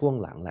งสัยช่วง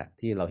หลังแหละ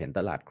ที่เราเห็นต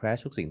ลาด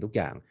crash ทุกสิ่งทุกอ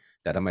ย่าง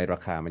แต่ทำไมรา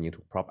คามันยัง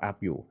ถูก prop up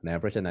อยู่นะ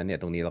เพราะฉะนั้นเนี่ย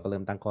ตรงนี้เราก็เ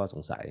ริ่มตั้งข้อส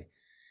งสัย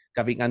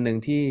กับอีกอันหนึ่ง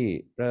ที่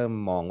เริ่ม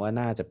มองว่า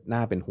น่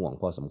าเป็นห่วง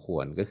พอสมคว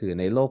รก็คือ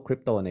ในโลกคริ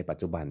ปโตในปัจ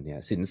จุบันเนี่ย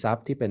สินทรัพ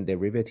ย์ที่เป็น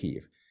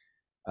derivative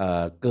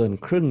เกิน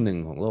ครึ่งหนึ่ง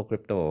ของโลกคริ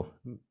ปโต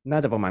น่า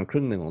จะประมาณค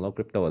รึ่งหนึ่งของโลกค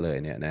ริปโตเลย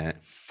เนี่ยนะฮะ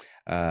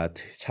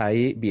ใช้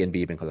BNB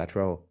เป็น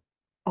collateral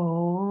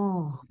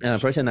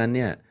เพราะฉะนั้นเ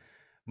นี่ย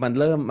มัน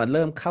เ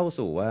ริ่มเข้า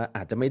สู่ว่าอ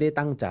าจจะไม่ได้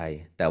ตั้งใจ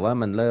แต่ว่า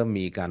มันเริ่ม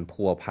มีการ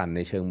พัวพันใ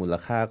นเชิงมูล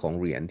ค่าของ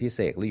เหรียญที่เส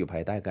กหรืออยู่ภา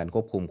ยใต้การค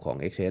วบคุมของ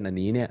exchange อัน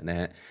นี้เนี่ยนะ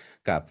ฮะ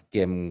กับเก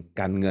ม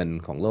การเงิน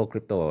ของโลกค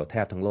ริปโตแท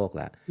บทั้งโลก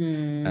ละ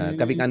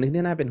กับอีกอันนึง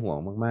ที่น่าเป็นห่วง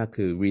มากๆ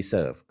คือ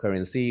reserve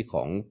currency ข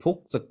องทุก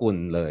สกุล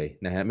เลย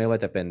นะฮะไม่ว่า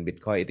จะเป็น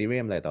Bitcoin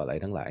Ethereum อะไรต่ออะไร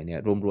ทั้งหลายเนี่ย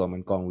รวมๆมั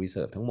นกอง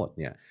reserve ทั้งหมด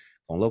เนี่ย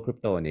ของโลกคริป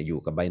โตเนี่ยอยู่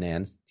กับ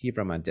Binance ที่ป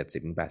ระมาณ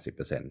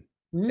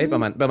 70-80%ปร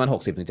ะมาณ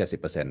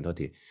 60-70% โทษ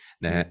ที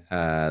นะฮะ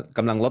ก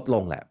ำลังลดล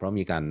งแหละเพราะ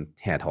มีการ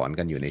แห่ถอน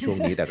กันอยู่ในช่วง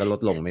นี้แต่ก็ล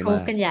ดลงไม่มา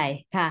กกันใหญ่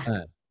ค่ะ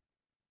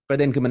ประ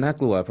เด็นคือมันน่า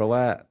กลัวเพราะว่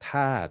า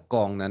ถ้าก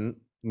องนั้น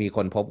มีค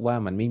นพบว่า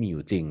มันไม่มีอ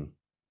ยู่จริง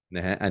น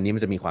ะฮะอันนี้มั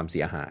นจะมีความเ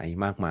สียหาย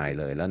มากมาย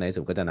เลยแล้วใน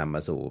สุดก็จะนำม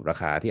าสู่รา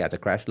คาที่อาจจะ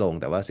crash ลง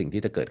แต่ว่าสิ่ง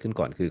ที่จะเกิดขึ้น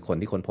ก่อนคือคน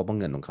ที่คนพบว่า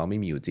เงินของเขาไม่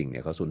มีอยู่จริงเ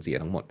นี่ยเขาสูญเสีย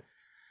ทั้งหมด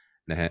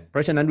นะฮะเพร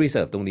าะฉะนั้น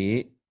reserve ตรงนี้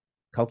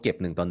เขาเก็บ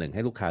1:1ใ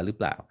ห้ลูกค้าหรือเ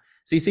ปล่า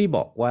CC บ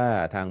อกว่า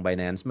ทาง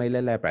Binance ไม่เ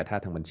ล่นแร่แปรธา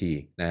ตุทางบัญชี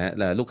นะฮะ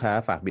แล้วลูกค้า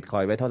ฝาก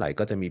Bitcoin ไว้เท่าไหร่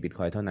ก็จะมี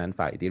Bitcoin เท่านั้น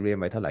ฝาก Ethereum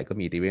ไว้เท่าไหร่ก็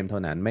มี Ethereum เท่า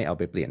นั้นไม่เอา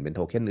ไปเปลี่ยนเป็นโท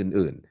เค็น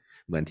อื่น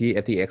ๆเหมือนที่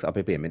FTX เอาไป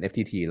เปลี่ยนเป็น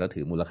FTT แล้ว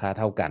ถือมูลค่า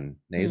เท่ากัน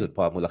ในที่สุดพ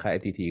อมูลค่า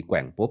FTT แก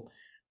ว่งปุ๊บ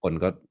คน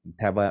ก็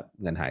แทบว่า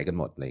เงินหายกัน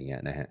หมดอะไรเงี้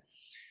ยนะฮะ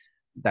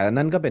แต่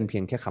นั่นก็เป็นเพี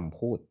ยงแค่คำ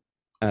พูด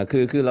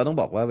คือเราต้อง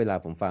บอกว่าเวลา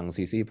ผมฟัง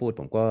CC พูด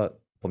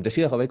ผมจะเ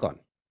ชื่อเขาไว้ก่อน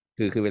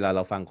คือเวลาเร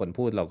าฟังคน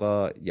พูดเราก็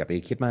อย่าไป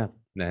คิดมาก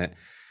นะฮะ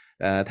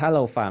ถ้าเร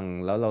าฟัง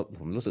แล้ว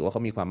ผมรู้สึกว่าเข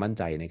ามีความมั่น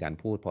ใจในการ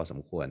พูดพอสม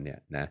ควรเนี่ย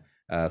นะ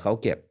เขา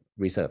เก็บ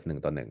reserve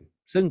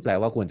 1:1ซึ่งแปล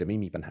ว่าควรจะไม่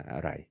มีปัญหาอ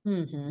ะไร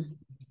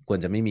ควร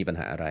จะไม่มีปัญ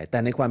หาอะไรแต่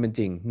ในความเป็น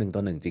จริง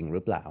1:1จริงห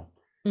รือเปล่า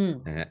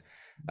นะฮะ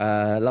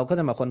เราก็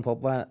จะมาค้นพบ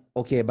ว่าโอ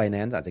เค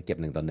Binance อาจจะเก็บ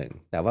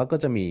1:1แต่ว่าก็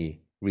จะมี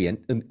เหรียญ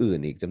อื่น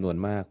ๆอีกจำนวน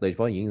มากโดยเฉ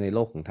พาะยิ่งในโล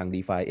กของทาง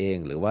DeFi เอง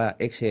หรือว่า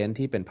Exchange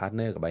ที่เป็นพาร์ทเ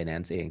นอร์กับ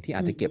Binance เองที่อ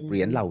าจจะเก็บเห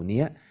รียญเหล่า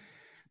นี้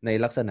ใน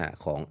ลักษณะ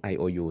ของ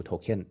IOU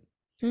token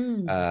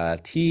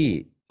ที่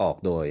ออก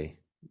โดย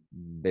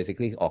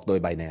basically ออกโดย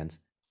Binance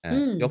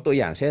ยกตัว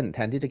อย่างเช่นแท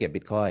นที่จะเก็บ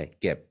Bitcoin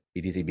เก็บ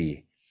BTCB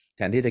แ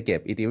ทนที่จะเก็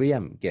บ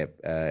Ethereum เก็บ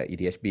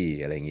ETHB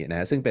อะไรอย่างงี้น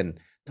ะซึ่งเป็น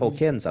โทเ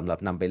ค็นสำหรับ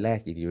นำไปแลก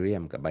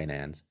Ethereum กับ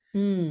Binance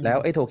แล้ว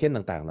ไอ้โทเค็น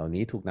ต่างๆเหล่า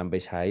นี้ถูกนำไป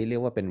ใช้เรีย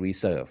กว่าเป็น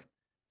reserve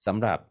สำ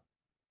หรับ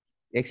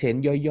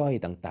exchange ย่อย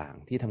ๆต่าง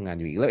ๆที่ทำงาน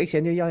อยู่อีกแล้ว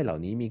exchange ย่อยๆเหล่า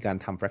นี้มีการ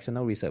ทำ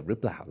fractional reserve หรือ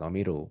เปล่าเราไ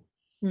ม่รู้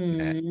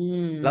นะ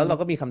แล้วเรา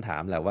ก็มีคำถา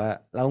มแหละว่า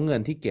แล้วเงิ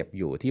นที่เก็บ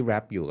อยู่ที่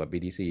wrap อยู่กับ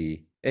BTC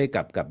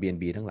กับ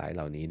BNB ทั้งหลายเ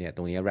หล่านี้เนี่ยต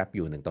รงนี้ wrap อ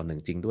ยู่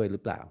1:1จริงด้วยหรื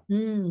อเปล่า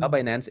แล้ว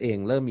Binance เอง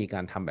เริ่มมีก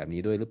ารทำแบบ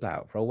นี้ด้วยหรือเปล่า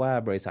เพราะว่า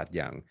บริษัทอ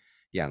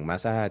ย่าง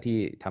Masa ที่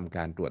ทำก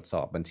ารตรวจส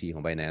อบบัญชีขอ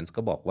ง Binance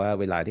ก็บอกว่า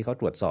เวลาที่เขา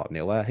ตรวจสอบเ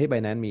นี่ยว่าเฮ้ย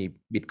Binance มี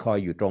Bitcoin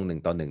อยู่ตรง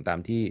1:1ตาม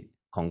ที่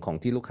ของ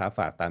ที่ลูกค้าฝ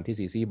ากตามที่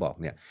CC บอก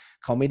เนี่ย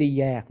เขาไม่ได้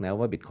แยกนะ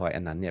ว่า Bitcoin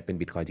อันนั้นเนี่ยเป็น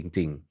Bitcoin จ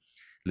ริง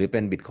ๆหรือเป็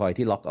น Bitcoin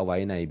ที่ล็อกเอาไว้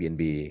ใน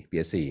BNB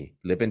BSC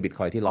หรือเป็น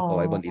Bitcoin ที่ล็อกเอาไ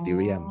ว้บน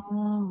Ethereum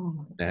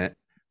นะฮะ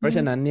เพราะฉ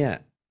ะนั้นเนี่ย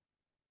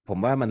ผม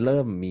ว่ามันเ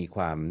ริ่มมีค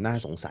วามน่า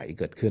สงสัย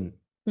เกิดขึ้น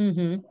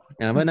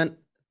เพราะนั้น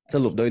ส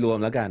รุปโดยรวม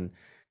แล้วกัน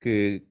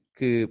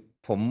คือ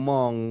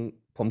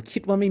ผมคิ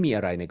ดว่าไม่มีอ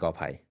ะไรในกอไ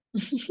ผ่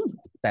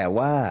แต่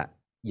ว่า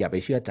อย่าไป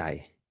เชื่อใจ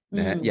น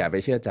ะฮะอย่าไป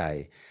เชื่อใจ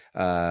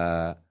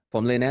ผ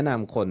มเลยแนะน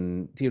ำคน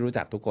ที่รู้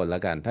จักทุกคนแล้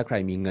วกันถ้าใคร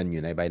มีเงินอ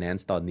ยู่ใน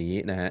Binance ตอนนี้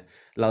นะฮะ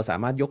เราสา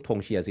มารถยกธง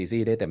เชียร์ CC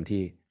ได้เต็ม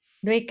ที่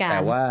ด้วยกันแ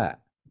ต่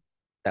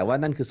ว่า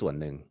นั่นคือส่วน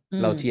หนึ่ง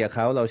เราเชียร์เข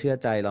าเราเชื่อ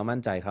ใจเรามั่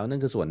นใจเขานั่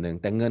นคือส่วนหนึ่ง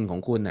แต่เงินขอ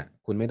งคุณน่ะ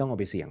คุณไม่ต้องเอา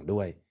ไปเสี่ยงด้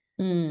วย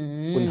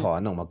คุณถอน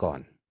ออกมาก่อน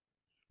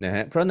นะฮ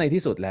ะเพราะใน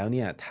ที่สุดแล้วเ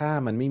นี่ยถ้า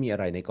มันไม่มีอะ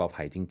ไรในกอไ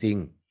ผ่จริง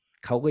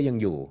ๆเขาก็ยัง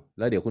อยู่แ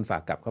ล้วเดี๋ยวคุณฝา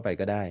กกลับเข้าไป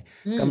ก็ได้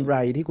กำไร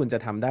ที่คุณจะ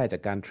ทำได้จา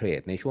กการเทร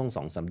ดในช่วง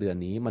 2-3 เดือน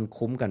นี้มัน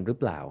คุ้มกันหรือ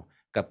เปล่า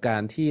กับกา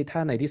รที่ถ้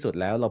าในที่สุด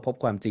แล้วเราพบ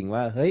ความจริง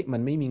ว่าเฮ้ยมั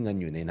นไม่มีเงิน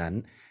อยู่ในนั้น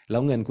แล้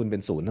วเงินคุณเป็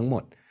นศูนย์ทั้งหม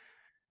ด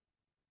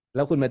แ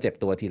ล้วคุณมาเจ็บ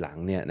ตัวทีหลัง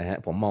เนี่ยนะฮะ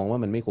ผมมองว่า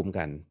มันไม่คุ้ม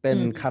กันเป็น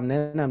คำแน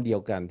ะนำเดีย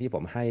วกันที่ผ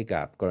มให้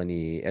กับกร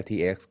ณี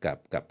FTX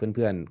กับเ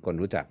พื่อนๆคน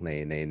รู้จัก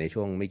ใน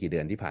ช่วงไม่กี่เดื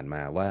อนที่ผ่านม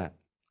าว่า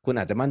คุณ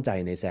อาจจะมั่นใจ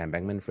ในแซม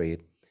Bankman-Fried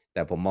แ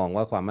ต่ผมมอง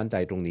ว่าความมั่นใจ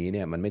ตรงนี้เ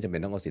นี่ยมันไม่จำเป็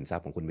นต้องเอาสินทรัพ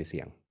ย์ของคุณไปเ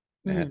สี่ยง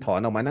นะฮะถอน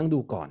ออกมานั่งดู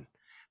ก่อน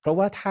เพราะ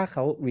ว่าถ้าเข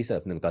า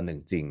reserve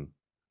 1:1จริง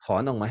ถอ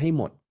นออกมาให้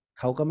หมด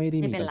เขาก็ไม่ได้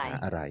มีปัญหา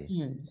อะไร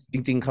จ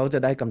ริงๆเขาจะ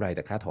ได้กำไรจ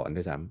ากค่าถอน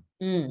ด้วยซ้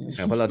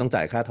ำเพราะเราต้องจ่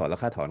ายค่าถอนแล้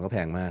วค่าถอนก็แพ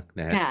งมาก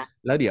นะฮะ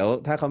แล้วเดี๋ยว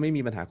ถ้าเขาไม่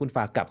มีปัญหาคุณฝ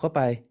ากกลับเข้าไ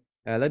ป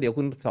แล้วเดี๋ยว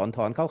คุณถ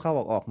อนเข้า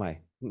ออกใหม่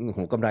โห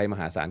กำไรม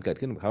หาศาลเกิด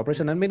ขึ้นกับเขาเพราะฉ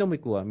ะนั้นไม่ต้องไป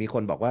กลัวมีค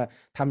นบอกว่า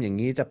ทำอย่าง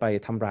นี้จะไป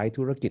ทำร้าย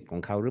ธุรกิจขอ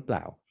งเขาหรือเป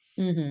ล่า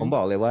ผมบ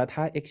อกเลยว่า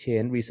ถ้า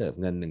exchange reserve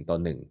เงิน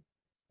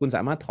1:1คุณส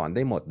ามารถถอนไ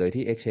ด้หมดโดย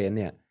ที่ exchange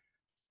เนี่ย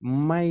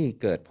ไม่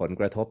เกิดผล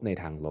กระทบใน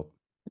ทางลบ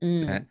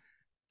นะฮะ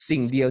สิ่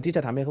งเดียวที่จ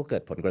ะทำให้เขาเกิ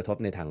ดผลกระทบ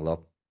ในทางล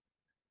บ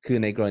คือ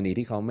ในกรณี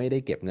ที่เขาไม่ได้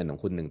เก็บเงินของ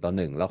คุณ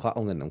1:1แล้วเขาเอ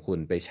าเงินของคุณ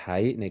ไปใช้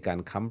ในการ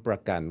ค้ำประ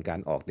กันการ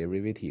ออก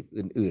derivative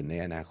อื่นๆใน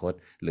อนาคต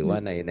หรือว่า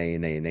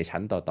ในชั้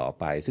นต่อ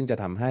ไปซึ่งจะ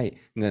ทำให้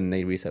เงินใน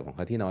reserve ของเข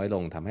าที่น้อยล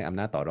งทำให้อำ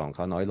นาจต่อรองเข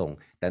าน้อยลง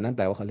แต่นั่นแป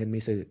ลว่าเขาเล่นไ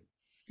ม่ซื่อ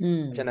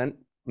เพราะฉะนั้น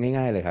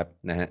ง่ายๆเลยครับ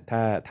นะฮะ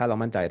ถ้าเรา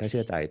มั่นใจถ้าเ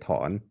ชื่อใจถ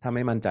อนถ้าไ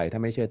ม่มั่นใจถ้า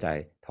ไม่เชื่อใจ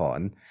ถอน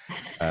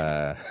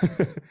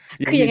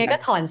คือยังไงก็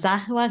ถอนซะ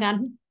ว่างั้น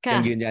ยั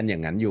งยืนยันอย่า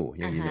งนั้นอยู่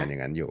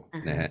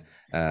นะฮะ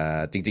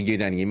จริงๆยืน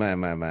ยันอย่างนี้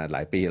มาหล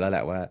ายปีแล้วแหล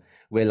ะว่า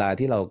เวลา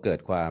ที่เราเกิด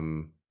ความ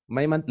ไ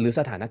ม่มั่นหรือ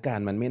สถานการ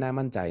ณ์มันไม่น่า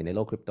มั่นใจในโล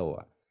กคริปโต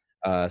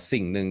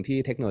สิ่งหนึ่งที่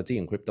เทคโนโลยี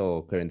ของคริปโต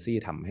เคอเรนซี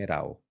ทำให้เร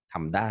าท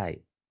ำได้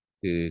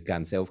คือกา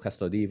รเซลฟ์คัส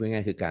โตดี้พูดง่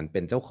ายๆคือการเป็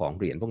นเจ้าของเ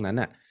หรียญพวกนั้น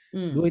น่ะ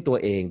ด้วยตัว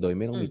เองโดย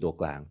ไม่ต้องมีตัว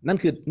กลางนั่น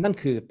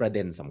คือประเ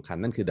ด็นสำคัญ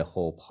นั่นคือ the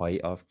whole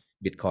point of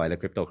Bitcoin และ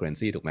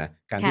cryptocurrency ถูกไหม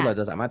การที่เรา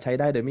จะสามารถใช้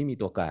ได้โดยไม่มี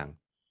ตัวกลาง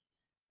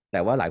แ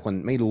ต่ว่าหลายคน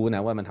ไม่รู้น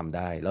ะว่ามันทำไ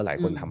ด้แล้วหลาย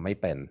คนทำไม่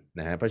เป็น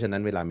นะฮะเพราะฉะนั้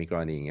นเวลามีก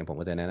รณีอย่างเงี้ยผม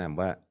ก็จะแนะนำ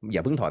ว่าอย่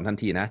าเพิ่งถอนทัน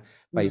ทีนะ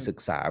ไปศึก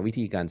ษาวิ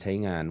ธีการใช้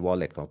งาน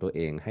wallet ของตัวเ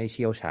องให้เ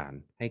ชี่ยวชาญ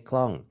ให้ค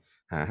ล่อง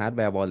หา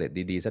hardware wallet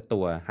ดีๆสักตั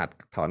วหัด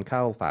ถอนเข้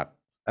าฝาก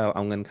เอ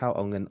าเงินเข้าเ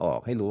อาเงินออก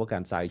ให้รู้ว่ากา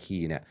รsign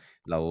keyเนี่ย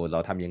เรา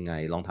ทำยังไง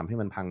ลองทำให้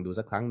มันพังดู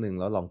สักครั้งนึง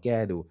แล้วลองแก้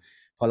ดู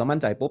พอเรามั่น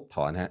ใจปุ๊บถ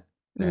อนฮะ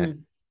นะฮะ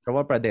เพราะ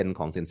ว่าประเด็น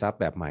ของสินทรัพย์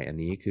แบบใหม่อัน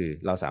นี้คือ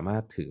เราสามาร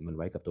ถถือมันไ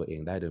ว้กับตัวเอง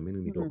ได้โดยไม่ต้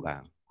องมีตัวกลา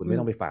งคุณไม่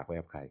ต้องไปฝากไว้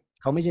กับใคร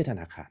เขาไม่ใช่ธ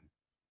นาคาร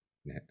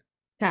นะ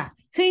ค่ะ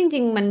ซึ่งจ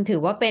ริงๆมันถื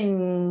อว่าเป็น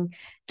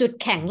จุด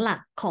แข็งหลั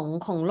ก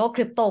ของโลกค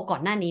ริปโตก่อ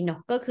นหน้านี้เนอะ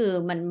ก็คือ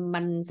มั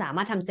นสาม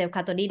ารถทำเซลฟ์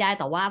คัสตอดี้ได้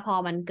แต่ว่าพอ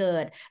มันเกิ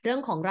ดเรื่อ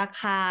งของรา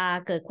คา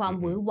เกิดความ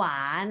หวือหวา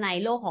ใน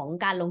โลกของ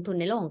การลงทุน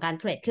ในโลกของการ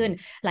เทรดขึ้น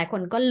หลายค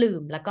นก็ลื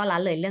มแล้วก็ละ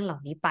เลยเรื่องเหล่า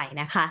นี้ไป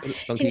นะคะ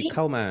บางทีนี้ทีเ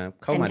ข้ามา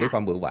เช่นด้วยค่ะคว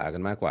ามหวือหวากั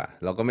นมากกว่า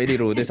เราก็ไม่ได้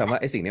รู้ด้วยซ้ำว่า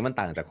ไอ้สิ่งนี้มัน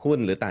ต่างจากหุ้น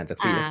หรือต่างจาก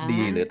อ่ CFD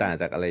หรือาต่าง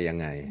จากอะไรยัง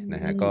ไงอืน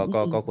ะฮะม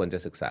ก็ควรจะ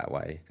ศึกษาไ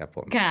ว้ครับผ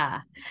มค่ะ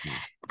อืม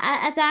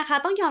อาจารย์คะ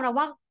ต้องยอมรับ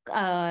ว่า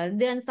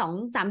เดือน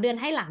2-3 เดือน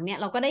ให้หลังเนี่ย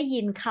เราก็ได้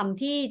ยินค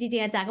ำที่จริ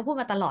งๆอาจารย์ก็พูด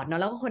มาตลอดเนาะ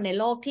แล้วก็คนใน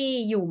โลกที่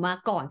อยู่มา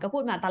ก่อนก็พู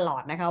ดมาตลอ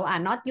ดนะคะว่า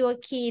not your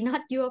key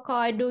not your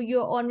coin do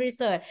your own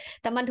research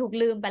แต่มันถูก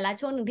ลืมไปแล้ว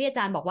ช่วงหนึ่งที่อาจ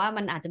ารย์บอกว่า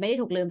มันอาจจะไม่ได้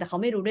ถูกลืมแต่เขา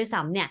ไม่รู้ด้วย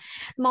ซ้ำเนี่ย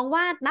มอง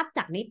ว่านับจ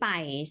ากนี้ไป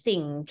สิ่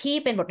งที่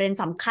เป็นบทเรียน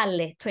สำคัญ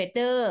เลยเทรดเด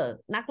อร์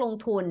นักลง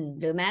ทุน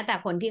หรือแม้แต่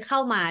คนที่เข้า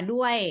มา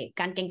ด้วย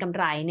การเก็งกำ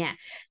ไรเนี่ย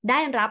ได้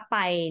รับไป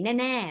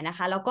แน่ๆนะค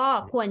ะแล้วก็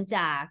ควรจ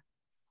ะ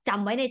จ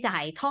ำไว้ในใจ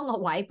ท่องเอ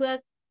าไว้เพื่อ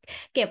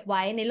เก็บไ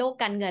ว้ในโลก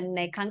การเงินใ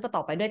นครั้งต่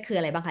อๆไปด้วยคือ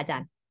อะไรบ้างคะอาจา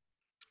รย์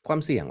ความ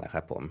เสี่ยงแหละค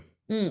รับผม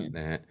อืม น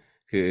ะฮะ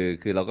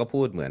คือเราก็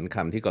พูดเหมือนค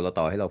ำที่กลต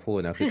ให้เราพูด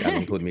นะคือการล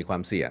งทุนมีควา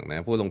มเสี่ยงน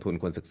ะผู้ลงทุน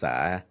ควรศึกษา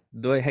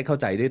ด้วยให้เข้า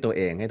ใจด้วยตัวเ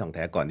องให้ถ่องแ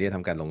ท้ก่อนที่จะท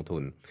ำการลงทุ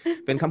น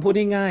เป็นคำพูด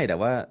ที่ง่ายแต่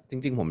ว่าจ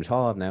ริงๆผมช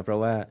อบนะเพราะ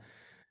ว่า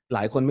หล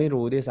ายคนไม่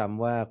รู้ด้วยซ้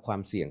ำว่าควา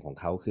มเสี่ยงของ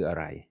เขาคืออะ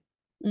ไร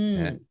อืมน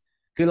ะฮะ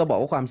คือเราบอก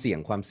ว่าความเสี่ยง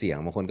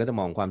บางคนก็จะ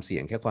มองความเสี่ย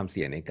งแค่ความเ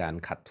สี่ยงในการ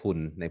ขาดทุน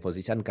ในโพ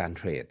ซิชันการเ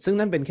ทรดซึ่ง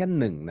นั่นเป็นแค่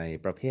หนึ่งใน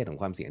ประเภทของ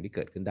ความเสี่ยงที่เ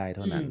กิดขึ้นได้เ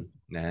ท่านั้น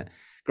นะฮะ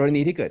กร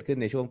ณีที่เกิดขึ้น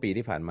ในช่วงปี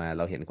ที่ผ่านมาเ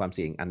ราเห็นความเ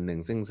สี่ยงอันหนึ่ง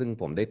ซึ่ง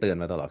ผมได้เตือน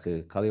มาตลอดคือ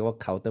เขาเรียกว่า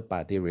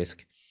counterparty risk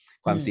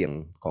ความเสี่ยง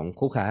ของ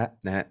คู่ค้า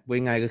นะฮะพูด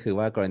ง่ายๆก็คือ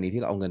ว่ากรณีที่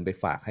เราเอาเงินไป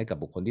ฝากให้กับ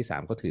บุคคลที่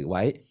3ก็ถือไ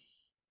ว้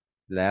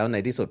แล้วใน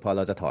ที่สุดพอเ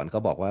ราจะถอนเขา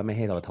บอกว่าไม่ใ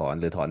ห้เราถอน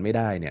หรือถอนไม่ไ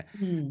ด้เนี่ย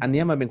อัน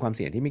นี้มันเป็นความเ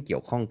สี่ยงที่ไม่เกี่ย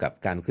วข้องกับ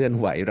การเคลื่อน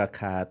ไหวรา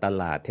คาต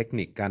ลาดเทค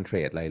นิคการเทร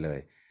ดอะไรเลย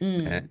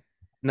นะฮะ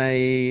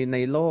ใน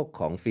โลก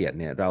ของเฟียด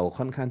เนี่ยเรา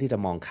ค่อนข้างที่จะ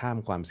มองข้าม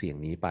ความเสี่ยง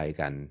นี้ไป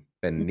กัน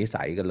เป็นนิ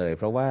สัยกันเลยเ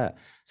พราะว่า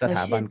สถ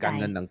าบันการ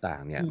เงินต่า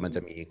งๆเนี่ยมันจะ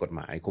มีกฎห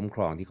มายคุ้มค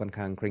รองที่ค่อน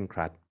ข้างเคร่งค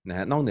รัดนะฮ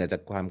ะนอกเหนือจา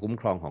กความคุ้ม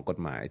ครองของกฎ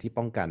หมายที่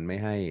ป้องกันไม่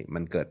ให้มั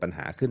นเกิดปัญห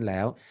าขึ้นแ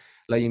ล้ว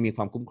เรายังมีค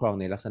วามคุ้มครอง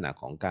ในลักษณะ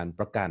ของการ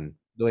ประกัน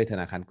ด้วยธ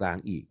นาคารกลาง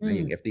อีกในอ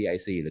ย่าง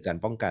FDIC หรือการ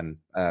ป้องกัน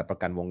ประ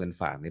กันวงเงิน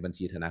ฝากในบัญ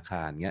ชีธนาค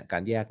ารเงี้ยกา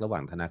รแยกระหว่า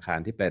งธนาคาร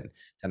ที่เป็น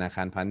ธนาค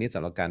ารพาณิชย์ส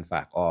ำหรับการฝ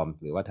ากออม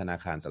หรือว่าธนา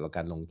คารสำหรับก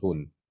ารลงทุน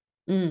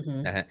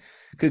นะฮะ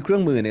คือเครื่อ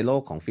งมือในโล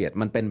กของเฟียด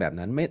มันเป็นแบบ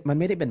นั้นมัน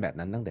ไม่ได้เป็นแบบ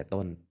นั้นตั้งแต่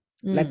ต้น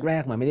แร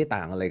กๆมันไม่ได้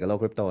ต่างอะไรกับโลก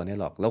คริปโตเนี่ย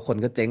หรอกแล้วคน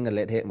ก็เจ๊งกันเ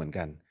ละเทะเหมือน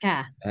กัน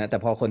แต่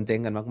พอคนเจ๊ง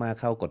กันมาก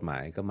ๆเข้ากฎหมา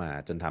ยก็มา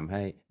จนทำใ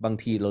ห้บาง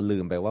ทีเราลื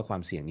มไปว่าควา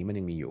มเสี่ยงนี้มัน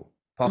ยังมีอยู่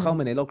พอเข้า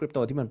มาในโลกคริปโต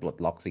ที่มันปลด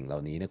ล็อกสิ่งเหล่า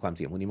นี้ในความเ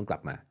สี่ยงพวกนี้มันกลั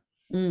บมา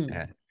นะ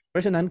ฮะเพร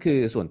าะฉะนั้นคือ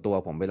ส่วนตัว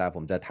ผมเวลาผ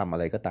มจะทำอะ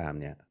ไรก็ตาม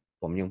เนี่ย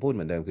ผมยังพูดเห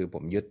มือนเดิมคือผ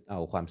มยึดเอา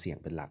ความเสี่ยง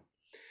เป็นหลัก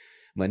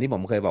เหมือนที่ผ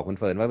มเคยบอกคุณ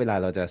เฟิร์นว่าเวลา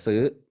เราจะซื้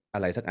ออ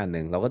ะไรสักอันห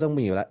นึ่งเราก็ต้อง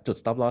มีอยู่แล้วจุด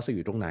stop loss เราอ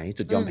ยู่ตรงไหน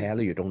จุดยอมแพ้เร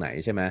าอยู่ตรงไหน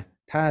ใช่ไหม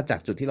ถ้าจาก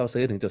จุดที่เรา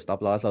ซื้อถึงจุด stop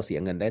loss เราเสีย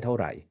เงินได้เท่า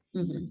ไหร่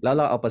แล้วเ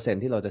ราเอาเปอร์เซ็น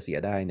ต์ที่เราจะเสีย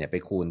ได้เนี่ยไป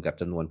คูณกับ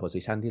จำนวน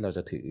position ที่เราจ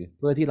ะถือ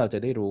เพื่อที่เราจะ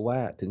ได้รู้ว่า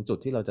ถึงจุด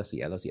ที่เราจะเสี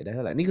ยได้เ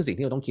ท่าไหร่นี่คือสิ่ง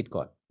ที่เราต้องคิด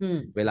ก่อน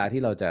เวลา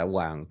ที่เราจะว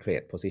างเทร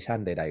ด position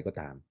ใดๆก็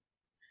ตาม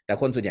แต่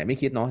คนส่วนใหญ่ไม่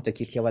คิดเนาะจะ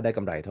คิดแค่ว่าได้ก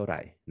ำไรเท่าไหร่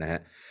นะฮะ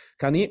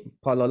คราวนี้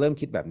พอเราเริ่ม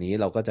คิดแบบนี้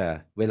เราก็จะ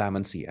เวลามั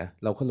นเสีย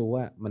เราก็รู้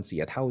ว่ามันเสี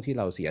ยเท่าที่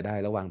เราเสียได้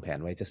แล้ววางแผน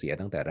ไว้จะเสีย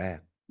ตั้งแต่แรก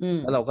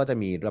แล้วเราก็จะ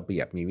มีระเบี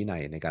ยบมีวินั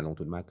ยในการลง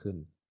ทุนมากขึ้น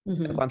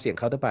แต่ความเสี่ยง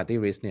counterparty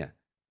risk เนี่ย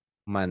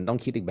มันต้อง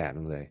คิดอีกแบบ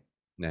นึงเลย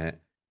นะฮะ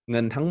เงิ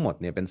นทั้งหมด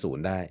เนี่ยเป็นศูน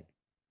ย์ได้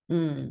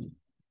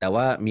แต่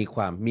ว่ามี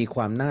ค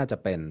วามน่าจะ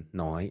เป็น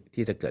น้อย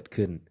ที่จะเกิด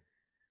ขึ้น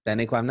แต่ใ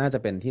นความน่าจะ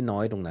เป็นที่น้อ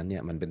ยตรงนั้นเนี่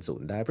ยมันเป็นศู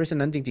นย์ได้เพราะฉะ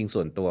นั้นจริงๆ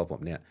ส่วนตัวผ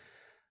มเนี่ย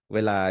เว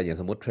ลาอย่าง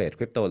สมมติเทรดค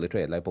ริปโตหรือเทร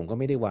ดอะไรผมก็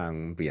ไม่ได้วาง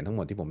เหรียญทั้งห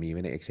มดที่ผมมีไ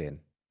ว้ใน exchange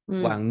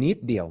วางนิด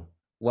เดียว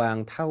วาง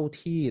เท่า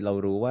ที่เรา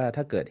รู้ว่า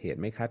ถ้าเกิดเหตุ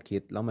ไม่คาดคิ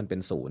ดแล้วมันเป็น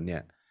ศูนย์เนี่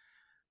ย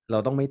เรา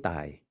ต้องไม่ต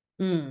าย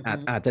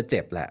อาจจะเ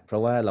จ็บแหละเพรา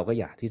ะว่าเราก็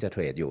อยากที่จะเท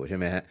รดอยู่ใช่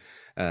ไหมฮะ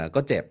ก็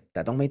เจ็บแ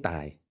ต่ต้องไม่ตา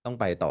ยต้อง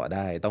ไปต่อไ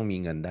ด้ต้องมี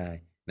เงินได้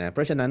นะเพ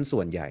ราะฉะนั้นส่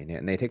วนใหญ่เนี่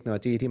ยในเทคโนโล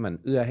ยีที่มัน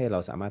เอื้อให้เรา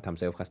สามารถทำ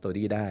เซลฟ์คัสโต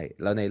ดี้ได้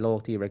แล้วในโลก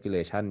ที่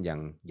regulation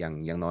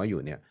ยังน้อยอ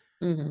ยู่เนี่ย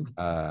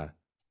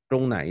ตร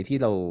งไหนที่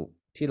เ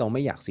ราไ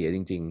ม่อยากเสียจ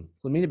ริง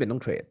ๆคุณไม่จำเป็นต้อ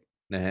งเทรด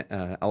นะฮะ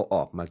เอาอ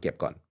อกมาเก็บ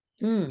ก่อน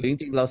หรือจ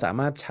ริงๆเราสา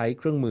มารถใช้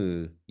เครื่องมือ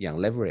อย่าง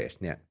leverage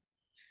เนี่ย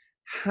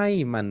ให้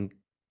มัน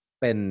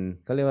เป็น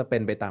เขาเรียกว่าเป็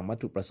นไปตามวัต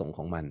ถุประสงค์ข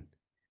องมัน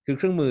คือเ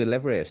ครื่องมือ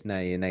leverage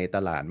ในต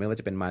ลาดไม่ว่า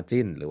จะเป็น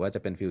margin หรือว่าจะ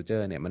เป็น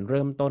future เนี่ยมันเ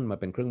ริ่มต้นมา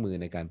เป็นเครื่องมือ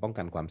ในการป้อง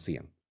กันความเสี่ย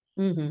ง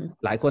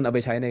หลายคนเอาไป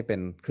ใช้เป็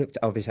นเค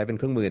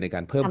รื่องมือในก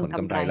ารเพิ่มผล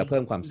กำไรและเพิ่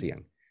มความเสี่ยง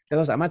แต่เ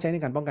ราสามารถใช้ใน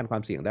การป้องกันควา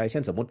มเสี่ยงได้เช่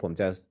นสมมติผม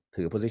จะ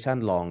ถือ position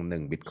long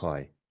 1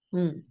 Bitcoin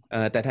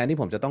แต่แทนที่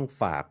ผมจะต้อง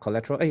ฝาก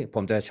collateral ผ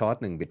มจะช็อต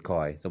1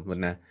 Bitcoin สมม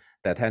ตินะ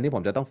แต่แทนที่ผ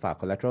มจะต้องฝาก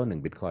collateral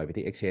 1 Bitcoin ไป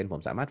ที่ exchange ผ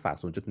มสามารถฝาก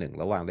 0.1 แ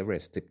ล้ววาง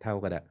leverage 10 เท่า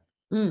ก็ได้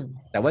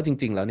แต่ว่าจ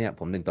ริงๆแล้วเนี่ย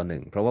ผม1 ต่อ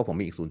 1เพราะว่าผม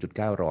มีอีก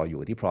 0.9 รออ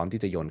ยู่ที่พร้อม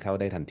ที่จะโยนเข้า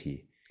ได้ทันที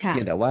เพี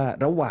ยงแต่ว่า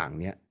ระหว่าง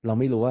เนี้ยเรา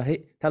ไม่รู้ว่าเฮ้ย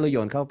ถ้าเราโย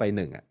นเข้าไป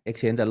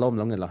1exchange จะล่มแ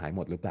ล้วเงินเราหายห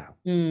มดหรือเปล่า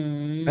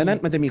เพราะนั้น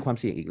มันจะมีความ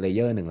เสี่ยงอีกเลเ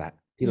ยอร์หนึ่งละ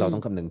ที่เราต้อ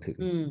งคำนึงถึง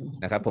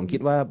นะครับผมคิด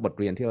ว่าบท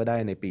เรียนที่เราได้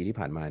ในปีที่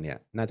ผ่านมาเนี่ย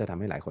น่าจะทำ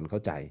ให้หลายคนเข้า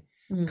ใจ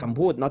คำ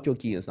พูด not your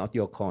key is not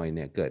your coin เ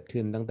นี่ยเกิด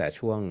ขึ้นตั้งแต่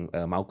ช่วง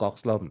Mt. Gox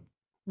ล่ม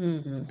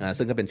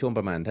ซึ่งก็เป็นช่วงป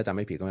ระมาณถ้าจำไ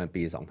ม่ผิดก็ประมาณ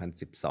ปี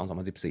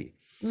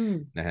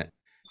2012-2014นะฮะ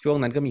ช่วง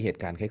นั้นก็มีเห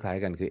ตุการณ์คล้าย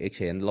ๆกันคือ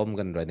exchange ล่ม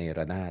กันระเนร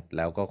ะนาดแ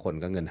ล้วก็คน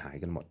ก็เงินหาย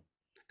กันหมด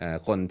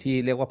คนที่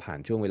เรียกว่าผ่าน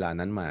ช่วงเวลา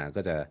นั้นมา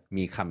ก็จะ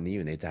มีคำนี้อ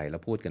ยู่ในใจแล้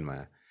วพูดกันมา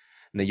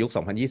ในยุค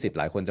2020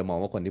หลายคนจะมอง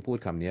ว่าคนที่พูด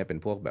คำนี้เป็น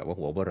พวกแบบว่า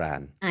หัวโบรา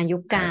ณยุ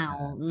คเก่า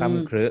ค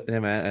ำครึใช่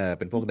ไหม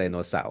เป็นพวกไดโน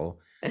เสาร์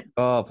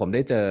ก็ผมไ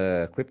ด้เจอ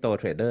คริปโต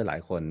เทรดเดอร์หลา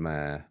ยคนมา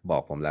บอ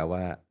กผมแล้ว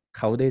ว่าเ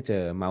ขาได้เจ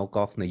อ Mt.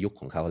 Gox ในยุค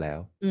ของเขาแล้ว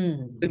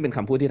ซึ่งเป็นค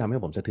ำพูดที่ทำให้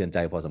ผมสะเทือนใจ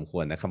พอสมค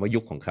วรนะคำว่ายุ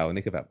คของเขา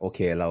นี่คือแบบโอเค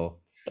เรา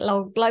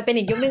เป็น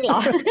อีกยุคนึงเหรอ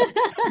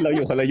เราอ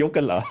ยู่คนละยุค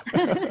กันเหรอ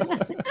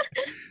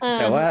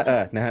แต่ว่า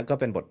นะฮะก็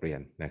เป็นบทเรีย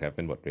นนะครับเ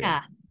ป็นบทเรียน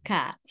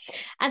ค่ะ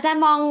อาจาร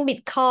ย์มองบิ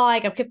ตคอย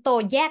กับคริปโต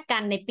แยกกั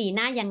นในปีห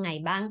น้ายังไง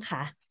บ้างค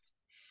ะ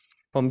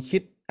ผมคิ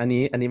ดอัน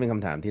นี้เป็นค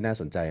ำถามที่น่า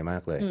สนใจมา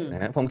กเลยน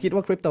ะฮะผมคิดว่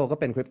าคริปโตก็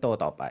เป็นคริปโต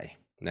ต่อไป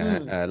นะฮะ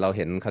เราเ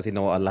ห็นคาสิโน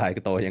ออนไลน์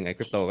ก็โตยังไงค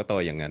ริปโตก็โต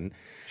อย่างนั้น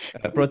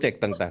โปรเจก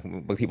ต์ต่าง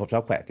ๆบางทีผมช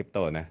อบแขวะคริปโต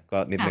นะก็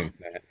นิดนึง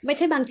นะฮะไม่ใ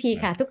ช่บางที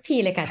ค่ะทุกที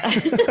เลยค่ะ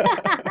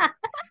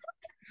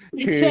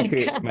คือ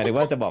หมายถึง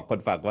ว่าจะบอกคน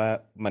ฝากว่า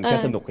มันแค่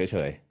สนุกเฉ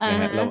ยๆนะ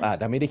ฮะเราอาจ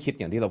จะไม่ได้คิด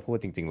อย่างที่เราพูด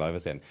จริงๆ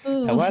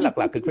 100% แต่ว่า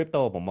หลักๆคือคริปโต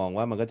ผมมอง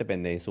ว่ามันก็จะเป็น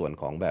ในส่วน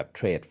ของแบบเท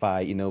รดไฟ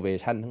ล์อินโนเว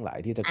ชันทั้งหลาย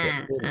ที่จะเกิด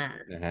ขึ้น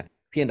นะฮะ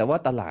เพียงแต่ว่า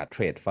ตลาดเท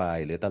รดไฟ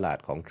ล์หรือตลาด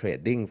ของเทรด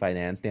ดิ้งไฟแ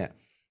นนซ์เนี่ย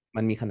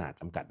มันมีขนาด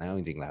จำกัดนะ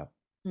จริงๆแล้ว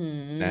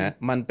นะ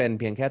มันเป็น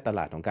เพียงแค่ตล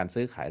าดของการ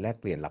ซื้อขายแลก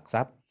เปลี่ยนหลักท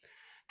รัพย์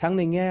ทั้งใ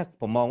นแง่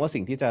ผมมองว่า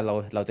สิ่งที่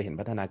เราจะเห็น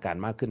พัฒนาการ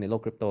มากขึ้นในโล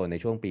กคริปโตใน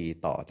ช่วงปี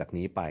ต่อจาก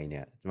นี้ไปเ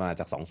นี่ยมา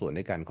จาก2ส่วน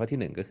ด้วยกันข้อ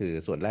ที่1ก็คือ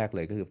ส่วนแรกเล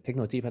ยก็คือเทคโน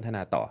โลยีพัฒน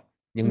าต่อ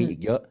ยังมีอีก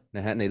เยอะน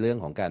ะฮะในเรื่อง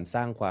ของการส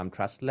ร้างความ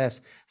trustless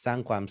สร้าง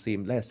ความ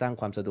seamless สร้าง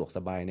ความสะดวกส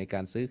บายในก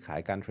ารซื้อขาย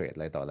การเทรดอ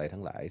ะไรต่ออะไรทั้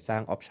งหลายสร้า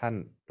งออปชัน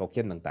โทเ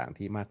ค็นต่างๆ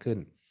ที่มากขึ้น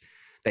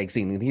แต่อีก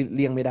สิ่งหนึ่งที่เ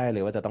ลี่ยงไม่ได้เล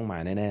ยว่าจะต้องมา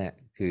แน่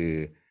ๆคือ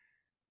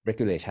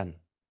regulation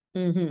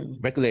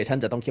regulation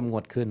จะต้องเข้มง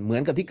วดขึ้นเหมือ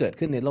นกับที่เกิด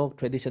ขึ้นในโลก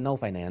traditional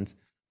finance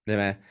ใช่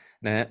ไหม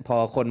นะฮะพอ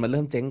คนมาเ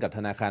ริ่มเจ๊งกับธ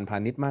นาคารพา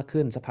ณิชย์มาก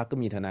ขึ้นสักพักก็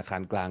มีธนาคา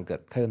รกลางเกิ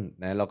ดขึ้น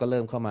นะเราก็เ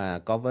ริ่มเข้ามา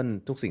govern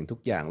ทุกสิ่งทุก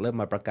อย่างเริ่ม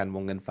มาประกันว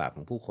งเงินฝากข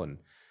องผู้คน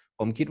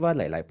ผมคิดว่า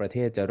หลายๆประเท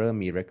ศจะเริ่ม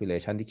มี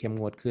regulation ที่เข้ม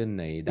งวดขึ้น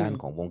ในด้าน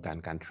ของวงการ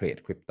การเทรด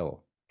คริปโต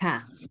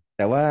แ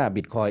ต่ว่า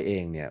Bitcoin เอ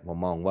งเนี่ยผม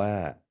มองว่า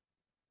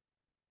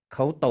เข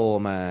าโต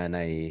มา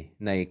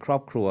ในครอ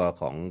บครัว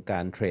ของกา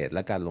รเทรดแล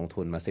ะการลง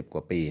ทุนมา10 ก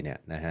ว่าปีเนี่ย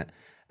นะฮะ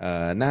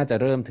น่าจะ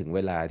เริ่มถึงเว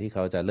ลาที่เข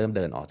าจะเริ่มเ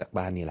ดินออกจาก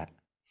บ้านนี่แหละ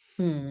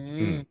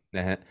น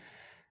ะฮะ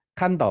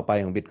ขั้นต่อไป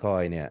ของ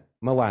Bitcoin เนี่ย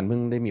เมื่อวานเพิ่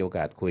งได้มีโอก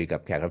าสคุยกับ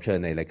แขกรับเชิญ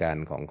ในรายการ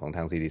ของท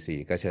าง CDC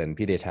ก็เชิญ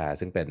พี่เดชา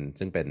ซึ่งเ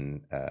ป็น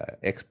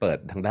expert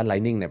ทางด้าน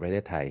Lightning ในประเท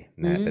ศไทย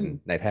นะเป็น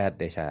นายแพทย์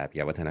เดชาปิ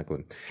ยวัฒนกุ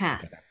ล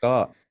ก็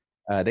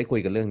ได้คุย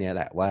กันเรื่องนี้แ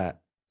หละว่า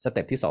สเ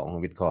ต็ปที่2ขอ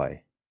ง Bitcoin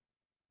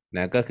น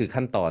ะก็คือ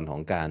ขั้นตอนขอ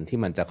งการที่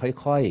มันจะ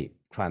ค่อย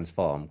ๆ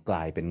transform กล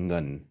ายเป็นเงิ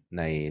น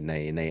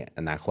ใน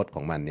อนาคตข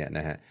องมันเนี่ย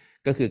นะฮะ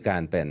ก็คือกา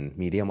รเป็น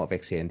medium of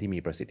exchange ที่มี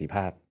ประสิทธิภ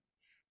าพ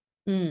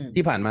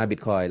ที่ผ่านมา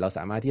Bitcoin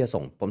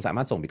ผมสาม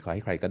ารถส่ง Bitcoin ใ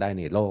ห้ใครก็ได้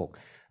ในโลก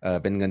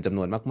เป็นเงินจำน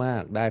วนมา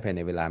กๆได้ภายใน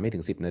เวลาไม่ถึ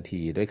ง10 นา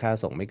ทีด้วยค่า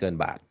ส่งไม่เกิน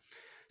บาท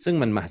ซึ่ง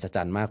มันมหัศจ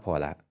รรย์มากพอ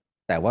ละ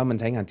แต่ว่ามัน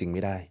ใช้งานจริงไ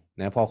ม่ได้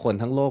นะพอคน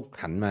ทั้งโลก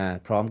หันมา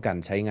พร้อมกัน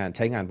ใช้ง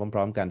านพ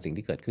ร้อมๆกันสิ่ง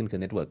ที่เกิดขึ้นคือ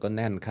เน็ตเวิร์กก็แ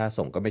น่นค่า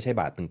ส่งก็ไม่ใช่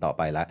บาทถึงต่อไ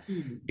ปละ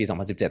ปี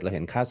2017เราเ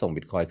ห็นค่าส่ง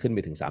Bitcoin ขึ้นไป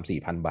ถึง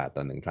 3-4,000 บาทต่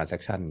อ1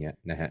 transaction เงี้ย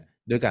นะฮะ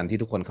ด้วยการที่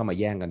ทุกคนเข้ามา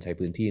แย่งกันใช้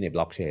พื้นที่ในบ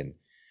ล็อกเช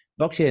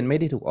นไม่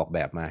ได้ถูกออกแบ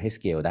บมาให้ส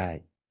เกลได้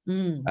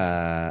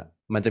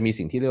มันจะมี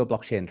สิ่งที่เรียกว่า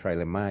blockchain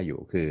trilemma อยู่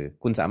คือ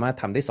คุณสามารถ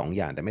ทำได้2 อ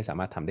ย่างแต่ไม่สา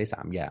มารถทำได้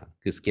3 อย่าง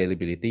คือ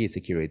scalability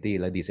security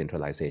และ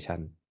decentralization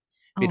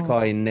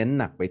Bitcoin เน้น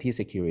หนักไปที่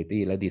security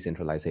และ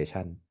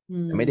decentralization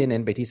แต่ไม่ได้เน้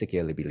นไปที่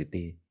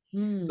scalability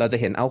เราจะ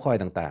เห็น altcoin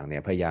ต่างๆเนี่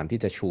ยพยายามที่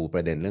จะชูป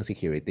ระเด็นเรื่อง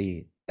security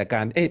แต่ก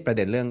ารประเ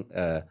ด็นเรื่อง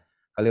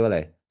เขาเรียกว่าอะไ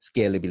ร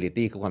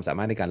scalability คือความสาม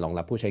ารถในการรอง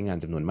รับผู้ใช้งาน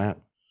จำนวนมาก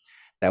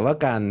แต่ว่า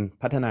การ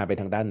พัฒนาไป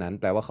ทางด้านนั้น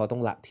แปลว่าเขาต้อ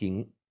งละทิ้ง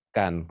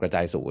การกระจ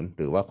ายศูนย์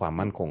หรือว่าความ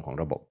มั่นคงของ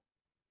ระบบ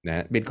น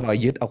ะBitcoin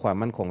ยึดเอาความ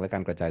มั่นคงและกา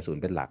รกระจายศูน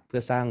ย์เป็นหลักเพื่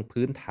อสร้าง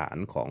พื้นฐาน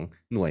ของ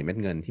หน่วยเม็ด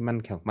เงินที่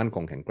มั่นค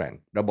งแข็งแกร่ง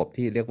ระบบ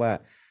ที่เรียกว่า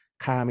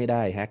ฆ่าไม่ไ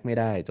ด้แฮกไม่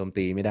ได้โจม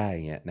ตีไม่ได้อ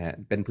ย่างเงี้ยนะฮะ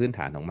เป็นพื้นฐ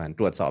านของมัน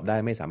ตรวจสอบได้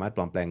ไม่สามารถป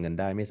ลอมแปลงเงิน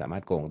ได้ไม่สามาร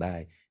ถโกงได้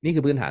นี่คื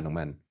อพื้นฐานของ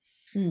มัน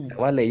แต่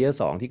ว่าเลเยอร์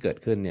2ที่เกิด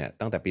ขึ้นเนี่ย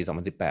ตั้งแต่ปี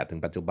2018ถึ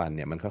งปัจจุบันเ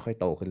นี่ยมันค่อยๆ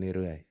โตขึ้นเ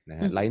รื่อยๆนะ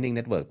ฮะ Lightning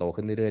Network โต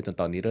ขึ้นเรื่อยๆจน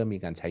ตอนนี้เริ่มมี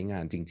การใช้งา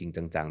นจริง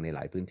ๆจังๆในหล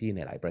ายพื้นที่ใน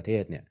หลายประเท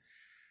ศเนี่ย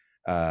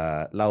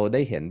เราไ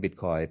ด้เห็น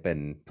Bitcoin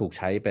ถูกใ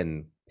ช้เป็น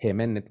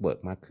payment network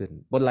มากขึ้น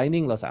บน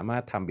Lightning เราสามาร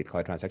ถทำ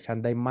Bitcoin transaction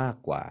ได้มาก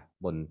กว่า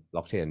บน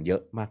blockchain เยอ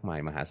ะมากมาย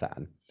มหาศา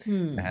ล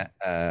นะฮะ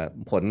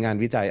ผลงาน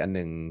วิจัยอันห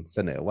นึ่งเส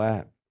นอว่า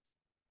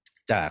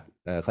จาก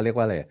เขาเรียก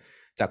ว่าอะไร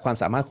จากความ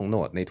สามารถของโน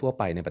ดในทั่ว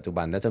ไปในปัจจุ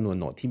บันและจำนวน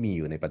โนดที่มีอ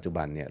ยู่ในปัจจุ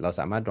บันเนี่ยเรา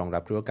สามารถรองรั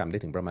บธุรกรรมได้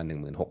ถึงประมาณ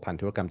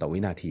 16,000 ธุรกรรมต่อวิ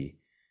นาที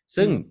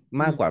ซึ่ง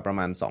มากกว่าประ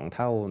มาณ2 เ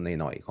ท่าใน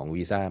หน่อยของ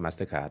Visa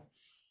Mastercard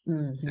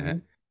นะฮะ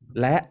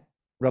และ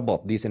ระบบ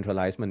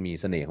decentralized มันมี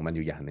เสน่ห์ของมันอ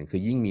ยู่อย่างหนึ่งคื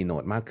อยิ่งมีโน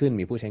ดมากขึ้น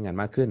มีผู้ใช้งาน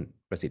มากขึ้น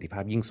ประสิทธิภา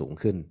พยิ่งสูง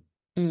ขึ้น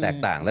แตก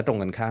ต่างและตรง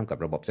กันข้ามกับ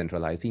ระบบ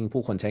centralized ยิ่ง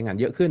ผู้คนใช้งาน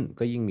เยอะขึ้น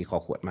ก็ยิ่งมีคอ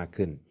ขวดมาก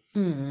ขึ้น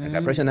นะครั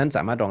บเพราะฉะนั้นส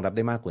ามารถรองรับไ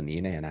ด้มากกว่านี้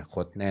ในอนาค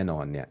ตแน่นอ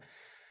นเนี่ย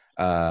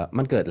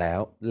มันเกิดแล้ว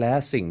แล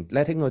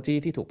ะเทคโนโลยี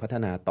ที่ถูกพัฒ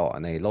นาต่อ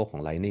ในโลกขอ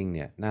ง Lightning เ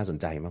นี่ยน่าสน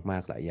ใจมา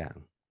กๆหลายอย่าง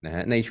นะฮ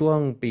ะในช่วง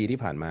ปีที่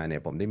ผ่านมาเนี่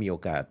ยผมได้มีโอ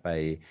กาสไป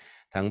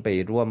ทั้งไป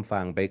ร่วมฟั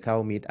งไปเข้า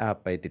Meet Up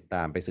ไปติดต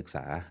ามไปศึกษ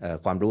า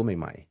ความรู้ใ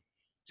หม่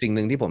ๆสิ่งห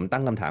นึ่งที่ผมตั้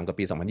งคำถามกับ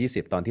ปี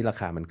2020ตอนที่รา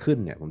คามันขึ้น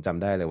เนี่ยผมจ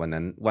ำได้เลย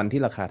วัน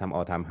ที่ราคาทำ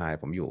all time high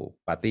ผมอยู่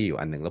ปาร์ตี้อยู่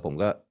อันหนึ่งแล้วผม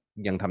ก็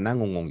ยังทำหน้า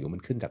งงๆอยู่มั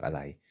นขึ้นจากอะไร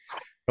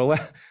เพราะว่า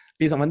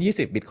ปี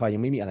2020 Bitcoin ยั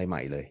งไม่มีอะไรให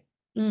ม่เลย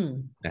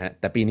นะฮะ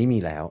แต่ปีนี้มี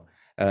แล้ว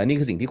นี่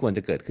คือสิ่งที่ควรจ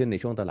ะเกิดขึ้นใน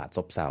ช่วงตลาดซ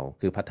บเซา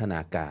คือพัฒนา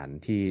การ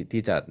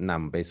ที่จะน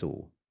ำไปสู่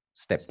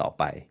สเต็ปต่อ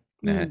ไป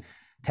นะฮะ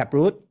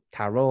Taproot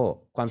Taro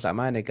ความสา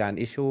มารถในการ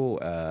issue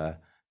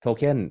โท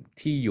เค็น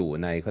ที่อยู่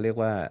ในเขาเรียก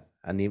ว่า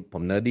อันนี้ผ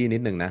มเนิร์ดดี้นิ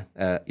ดนึงนะ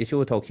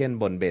issue โทเค็น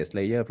บน base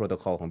layer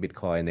protocol ของ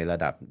Bitcoin ในระ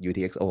ดับ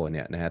UTXO เ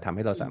นี่ยนะฮะทำใ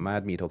ห้เราสามาร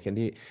ถมีโทเค็น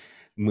ที่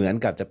เหมือน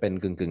กับจะเป็น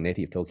กึ่ง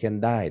native token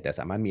ได้แต่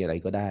สามารถมีอะไร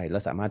ก็ได้แล้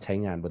วสามารถใช้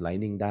งานบน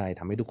Lightning ได้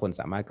ทำให้ทุกคน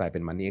สามารถกลายเป็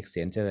น money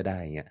exchanger ได้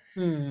เงี้ย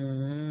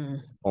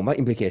ผมว่า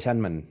implication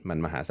มัน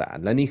มหาศาล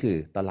และนี่คือ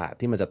ตลาด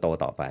ที่มันจะโต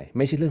ต่อไปไ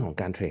ม่ใช่เรื่องของ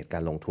การเทรดกา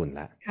รลงทุน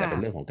ละแต่เป็น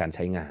เรื่องของการใ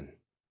ช้งาน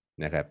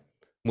นะครับ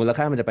มูล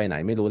ค่ามันจะไปไหน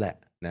ไม่รู้แหละ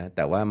นะแ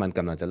ต่ว่ามันก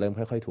ำลังจะเริ่ม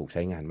ค่อยๆถูกใ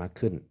ช้งานมาก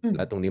ขึ้นแ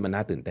ละตรงนี้มันน่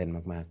าตื่นเต้น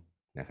มาก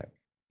ๆนะครับ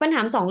ปัญห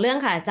า2เรื่อง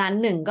ค่ะอาจาร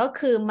ย์หนึ่งก็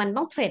คือมัน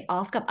ต้องเทรดออ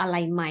ฟกับอะไร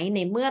ไหมใน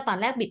เมื่อตอน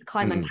แรก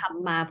Bitcoin มันท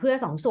ำมาเพื่อ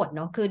2ส่วนเ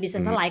นาะคือ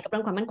Decentralized กับเรื่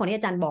องความมั่นคงที่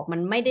อาจารย์บอกมั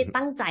นไม่ได้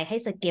ตั้งใจให้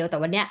สเกลแต่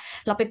วันเนี้ย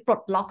เราไปปล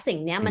ดล็อกสิ่ง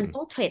เนี้ยมันต้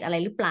องเทรดอะไร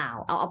หรือเปล่า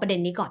เอาประเด็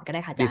นนี้ก่อนก็ไ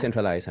ด้ค่ะอาจารย์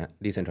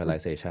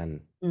Decentralization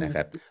นะค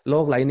รับโล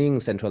ก Lightning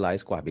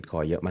centralized กว่า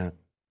Bitcoin เยอะมาก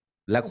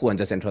และควร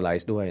จะ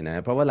centralized ด้วยน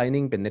ะเพราะว่า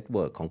Lightning เป็น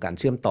network ของการ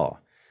เชื่อมต่อ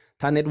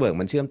ถ้าเน็ตเวิร์ก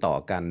มันเชื่อมต่อ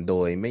กันโด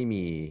ยไม่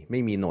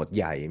มีโนดใ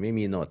หญ่ไม่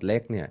มีโนดเล็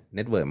กเนี่ยเ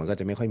น็ตเวิร์กมันก็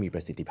จะไม่ค่อยมีปร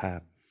ะสิทธิภาพ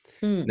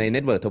ในเน็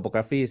ตเวิร์กโทโปกร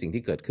าฟีสิ่ง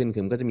ที่เกิดขึ้นคื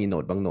อมันก็จะมีโน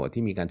ดบางโนด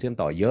ที่มีการเชื่อม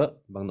ต่อเยอะ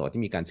บางโนด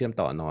ที่มีการเชื่อม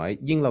ต่อน้อย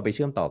ยิ่งเราไปเ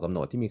ชื่อมต่อกับโน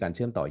ดที่มีการเ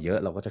ชื่อมต่อเยอะ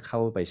เราก็จะเข้า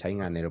ไปใช้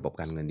งานในระบบ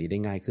การเงินนี้ได้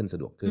ง่ายขึ้นสะ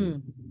ดวกขึ้น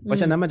เพราะ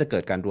ฉะนั้นมันจะเกิ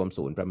ดการรวม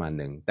ศูนย์ประมาณ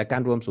หนึ่งแต่กา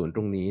รรวมศูนย์ต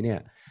รงนี้เนี่ย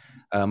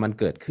มัน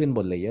เกิดขึ้นบ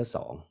นเลเยอร์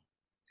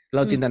2เร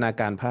าจินตนา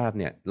การภาพ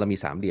เนี่ยเรามี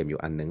3เหลี่ยมอยู่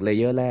อันหนึ่งเล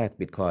เยอร์แรก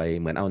Bitcoin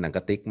เหมือนเอาหนังก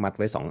ระติกมัด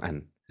ไว้2อัน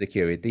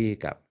security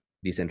กับ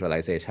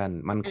decentralization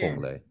มั่นคง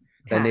เลย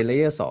แต่ใน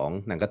layer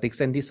 2หนังกระติกเ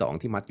ส้นที่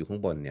2ที่มัดอยู่ข้า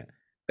งบนเนี่ย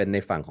เป็นใน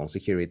ฝั่งของ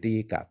security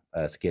กับ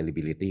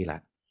scalability ละ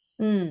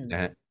น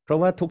ะฮะเพราะ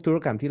ว่าทุกธุร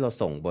กรรมที่เรา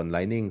ส่งบน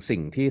Lightning สิ่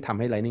งที่ทำ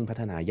ให้ Lightning พั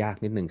ฒนายาก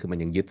นิดนึงคือมัน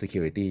ยังยึด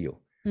security อยู่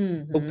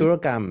ทุกธุร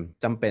กรรม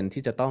จำเป็น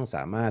ที่จะต้องส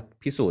ามารถ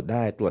พิสูจน์ไ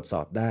ด้ตรวจส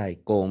อบได้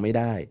โกงไม่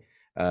ได้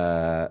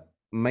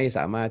ไม่ส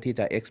ามารถที่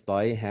จะ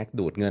exploit hack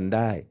ดูดเงินไ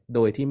ด้โด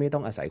ยที่ไม่ต้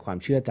องอาศัยความ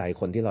เชื่อใจ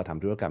คนที่เราท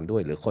ำธุรกรรมด้ว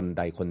ยหรือคนใ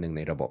ดคนหนึ่งใ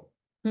นระบบ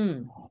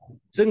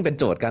ซึ่งเป็น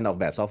โจทย์การออก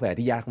แบบซอฟต์แวร์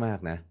ที่ยากมาก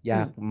นะย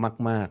าก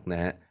มากๆน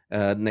ะฮะ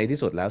ในที่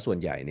สุดแล้วส่วน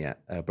ใหญ่เนี่ย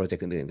โปรเจก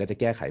ต์อื่นๆก็จะ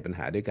แก้ไขปัญห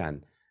าด้วยการ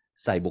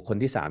ใส่บุคคล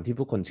ที่3ที่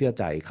ผู้คนเชื่อ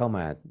ใจเข้าม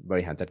าบ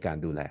ริหารจัดการ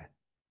ดูแล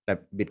แต่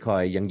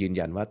Bitcoin ยังยืน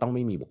ยันว่าต้องไ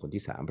ม่มีบุคคล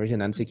ที่3เพราะฉะ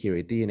นั้น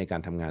security ในกา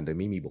รทำงานโดย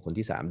ไม่มีบุคคล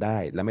ที่3ได้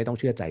และไม่ต้อง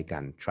เชื่อใจกั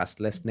น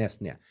trustlessness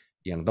เนี่ย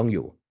ยังต้องอ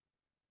ยู่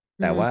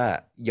แต่ว่า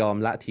ยอม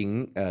ละทิ้ง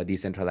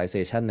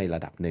decentralization ในร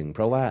ะดับหนึ่งเพ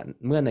ราะว่า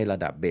เมื่อในระ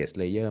ดับ base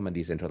layer มัน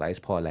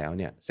decentralized พอแล้ว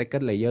เนี่ย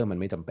second layer มัน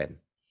ไม่จำเป็น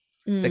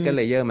second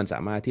layer มันส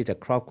ามารถที่จะ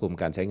ครอบคลุม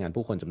การใช้งาน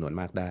ผู้คนจำนวน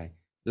มากได้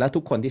และทุ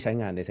กคนที่ใช้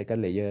งานใน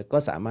second layer ก็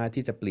สามารถ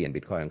ที่จะเปลี่ยน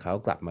Bitcoin ของเขา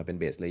กลับมาเป็น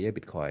base layer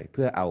Bitcoin เ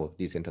พื่อเอา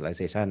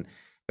decentralization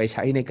ไปใ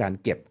ช้ในการ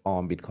เก็บออ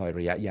ม Bitcoin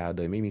ระยะยาวโ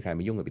ดยไม่มีใคร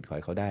มายุ่งกับ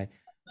Bitcoin เขาได้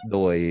โ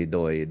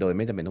ดยไ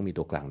ม่จำเป็นต้องมี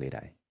ตัวกลางใด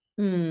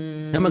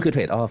ๆนั่นมันคือ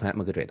trade off ฮะ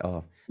มันคือ trade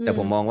off แต่ผ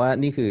มมองว่า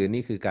นี่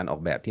คือการออ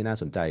กแบบที่น่า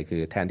สนใจคื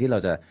อแทนที่เรา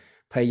จะ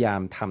พยายาม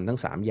ทำทั้ง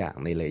3อย่าง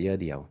ใน layer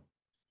เดียว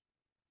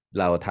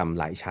เราทำ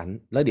หลายชั้น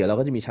แล้วเดี๋ยวเรา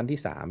ก็จะมีชั้นที่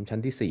3ชั้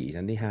นที่4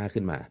ชั้นที่5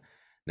ขึ้นมา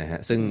นะฮะ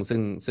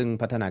ซึ่ง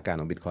พัฒนาการ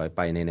ของ Bitcoin ไ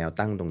ปในแนว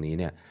ตั้งตรงนี้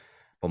เนี่ย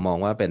ผมมอง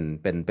ว่าเ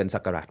ป็นศั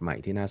กราชใหม่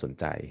ที่น่าสน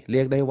ใจเรี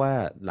ยกได้ว่า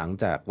หลัง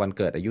จากวันเ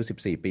กิดอายุ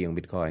14ปีของ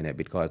Bitcoin เนี่ย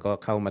Bitcoin ก็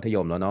เข้ามัธย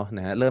มแล้วเนาะน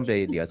ะฮะเริ่มไป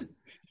เดี๋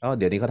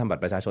ยวนี้เขาทำบัต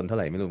รประชาชนเท่าไ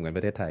หร่ไม่รู้เหมือนกันป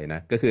ระเทศไทยนะ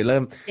ก็คือเริ่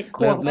ม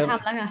ทำแล้วค่ะ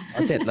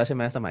7แล้วใช่ไ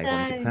หมสมัยผ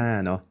ม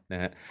15เนาะนะ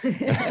ฮะ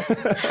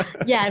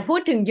อย่าพู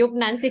ดถึงยุค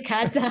นั้นสิคะ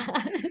อาจา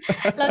รย์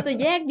เราจะ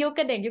แยกยุค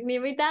กับเด็กยุคนี้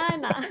ไม่ได้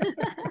นะ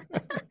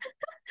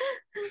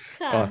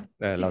ค่ะ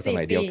เราส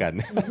มัยเดียวกัน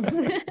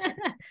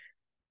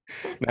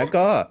แล้ว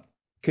ก็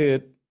คือ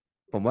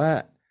ผมว่า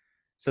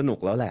สนุก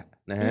แล้วแหละ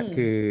นะฮะ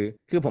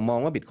คือผมมอง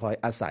ว่า Bitcoin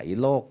อาศัย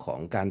โลกของ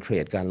การเทร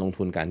ดการลง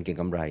ทุนการเก็ง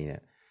กำไรเนี่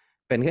ย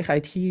เป็นคล้า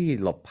ยๆที่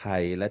หลบภั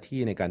ยและที่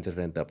ในการเจ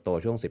ริญเติบโต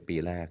ช่วง10ปี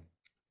แรก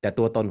แต่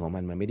ตัวตนของมั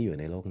นไม่ได้อยู่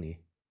ในโลกนี้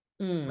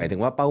หมายถึง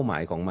ว่าเป้าหมา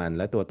ยของมันแ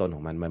ละตัวตนข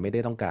องมันไม่ได้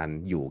ต้องการ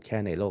อยู่แค่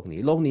ในโลก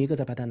นี้ก็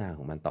จะพัฒนาข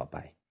องมันต่อไป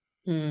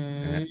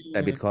นะฮะแต่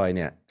Bitcoin เ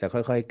นี่ยจะค่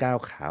อยๆก้าว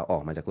ขาออ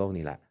กมาจากโลก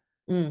นี้ละ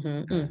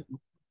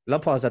แล้ว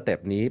พอสเต็ป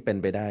นี้เป็น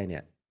ไปได้เนี่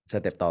ยส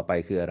เต็ปต่อไป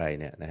คืออะไร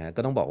เนี่ยนะฮะก็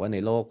ต้องบอกว่าใน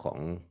โลกของ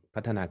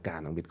พัฒนาการ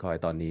ของ Bitcoin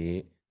ตอนนี้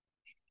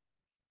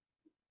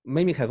ไ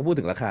ม่มีใครก็พูด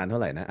ถึงราคาเท่า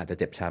ไหร่นะอาจจะ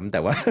เจ็บช้ำแต่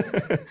ว่า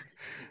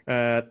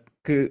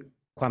คือ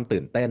ความ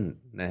ตื่นเต้น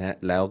นะฮะ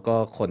แล้วก็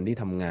คนที่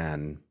ทำงาน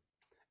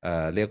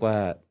เรียกว่า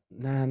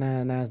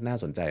น่า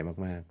สนใจ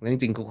มากๆแล้วจ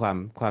ริงๆคือค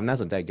วามน่า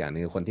สนใจอีกอย่างหนึ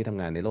งคือคนที่ท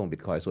ำงานในโลกบิ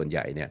ตคอยส่วนให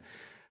ญ่เนี่ย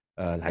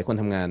หลายคน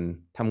ทำ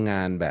ง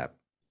านแบบ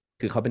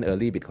คือเขาเป็น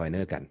early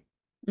bitcoiner กัน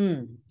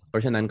เพรา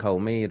ะฉะนั้นเขา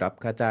ไม่รับ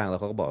ค่าจ้างแล้ว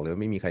เขาก็บอกเลยว่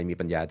าไม่มีใครมี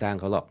ปัญญาจ้าง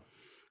เขาหรอก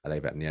อะไร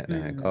แบบเนี้ยน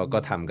ะฮะก็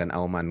ทำกันเอ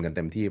ามันกันเ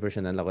ต็มที่เพราะฉ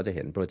ะนั้นเราก็จะเ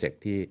ห็นโปรเจก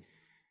ต์ที่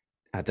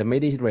อาจจะไม่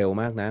ได้เร็ว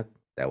มากนะ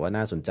แต่ว่า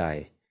น่าสนใจ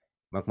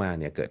มากๆ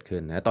เนี่ยเกิดขึ้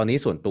นนะตอนนี้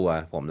ส่วนตัว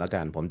ผ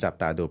มจับ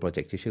ตาดูโปรเจ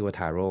กต์ที่ชื่อว่า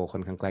Taro ค่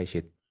อนข้างใกล้ชิ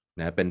ด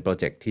นะเป็นโปร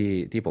เจกต์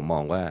ที่ผมม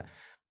องว่า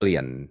เปลี่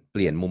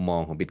ยนมุมมอ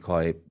งของ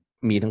Bitcoin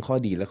มีทั้งข้อ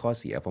ดีและข้อ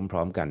เสียพร้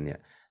อมๆกันเนี่ย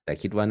แต่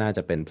คิดว่าน่าจ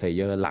ะเป็นเพลเ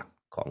ยอร์หลัก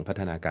ของพั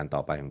ฒนาการต่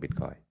อไปของ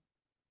Bitcoin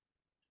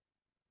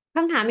ค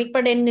ำถามอีกป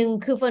ระเด็นหนึ่ง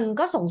คือเฟิร์น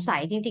ก็สงสั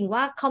ยจริงๆ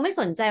ว่าเขาไม่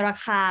สนใจรา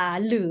คา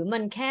หรือมั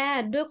นแค่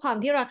ด้วยความ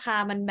ที่ราคา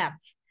มันแบบ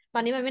ตอ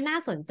นนี้มันไม่น่า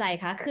สนใจ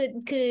คะ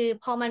คือ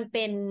พอมันเ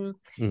ป็น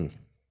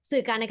สื่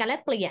อการในการแล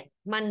กเปลี่ยน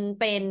มัน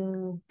เป็น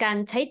การ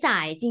ใช้จ่า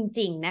ยจ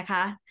ริงๆนะค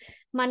ะ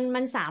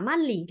มันสามารถ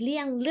หลีกเลี่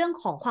ยงเรื่อง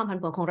ของความผัน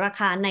ผวนของรา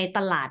คาในต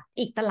ลาด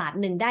อีกตลาด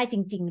หนึ่งได้จ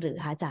ริงๆหรือ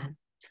คะอาจารย์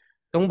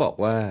ต้องบอก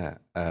ว่า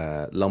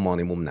เรามอง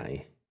ในมุมไหน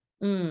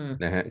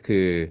นะฮะ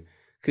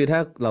คือถ้า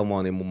เรามอ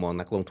งในมุมมอง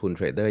นักลงทุนเท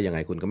รดเดอร์ยังไง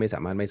คุณก็ไม่สา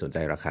มารถไม่สนใจ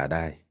ราคาไ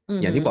ด้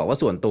อย่างที่บอกว่า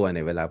ส่วนตัวเ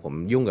นี่ยเวลาผม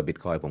ยุ่งกับ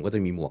Bitcoin ผมก็จะ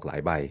มีหมวกหลา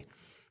ยใบ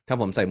ถ้า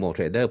ผมใส่หมวกเท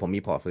รดเดอร์ผม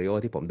มีพอร์ตโฟลิโอ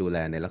ที่ผมดูแล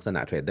ในลักษณ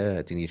ะเทรดเดอร์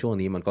จริงๆช่วง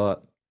นี้มันก็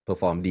เพอร์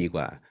ฟอร์มดีก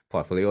ว่าพอ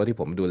ร์ตโฟลิโอที่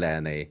ผมดูแล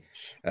ใน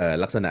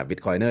ลักษณะ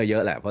Bitcoiner เยอ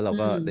ะแหละเพราะเรา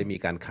ก็ได้มี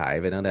การขาย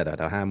ไปตั้งแต่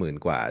แถว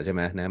50,000 กว่าใช่ไห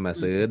มนะมา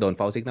ซื้อโดน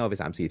false signal ไป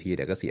 3-4 ทีแ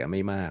ต่ก็เสียไ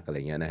ม่มากอะไร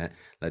เงี้ยนะฮะ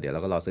แล้วเดี๋ยวเรา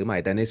ก็รอซื้อใหม่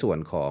แต่ในส่วน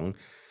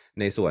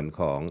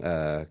ของ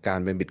การ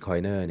เป็น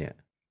Bitcoiner เนี่ย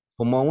ผ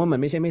มมองว่ามัน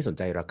ไม่ใช่ไม่สน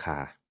ใจราคา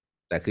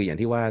แต่คืออย่าง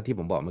ที่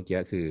ผมบอกเมื่อกี้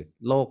คือ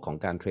โลกของ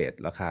การเทรด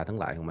ราคาทั้ง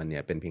หลายของมันเนี่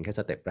ยเป็นเพียงแค่ส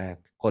เต็ปแรก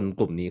คน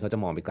กลุ่มนี้เขาจะ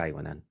มองไปไกลก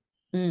ว่านั้น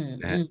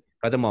นะฮะ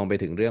เขาจะมองไป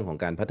ถึงเรื่องของ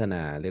การพัฒน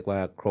าเรียกว่า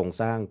โครง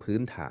สร้างพื้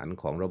นฐาน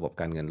ของระบบ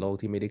การเงินโลก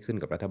ที่ไม่ได้ขึ้น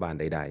กับรัฐบาล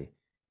ใด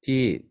ๆ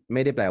ที่ไ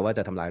ม่ได้แปลว่าจ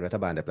ะทำลายรัฐ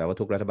บาลแต่แปลว่า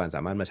ทุกรัฐบาลส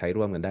ามารถมาใช้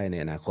ร่วมกันได้ใน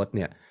อนาคตเ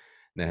นี่ย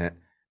นะฮะ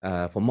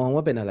ผมมองว่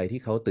าเป็นอะไร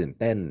ที่เขาตื่น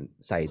เต้น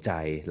ใส่ใจ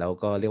แล้ว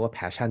ก็เรียกว่า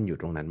passion อยู่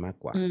ตรงนั้นมาก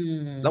กว่า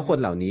แล้วคน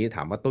เหล่านี้ถ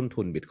ามว่าต้น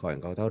ทุน Bitcoin ข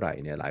องเขาเท่าไหร่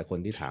เนี่ยหลายคน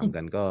ที่ถาม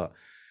กัน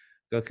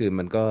ก็คือ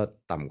มันก็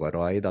ต่ำกว่า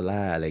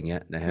$100อะไรเงี้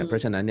ยนะฮะเพรา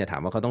ะฉะนั้นเนี่ยถา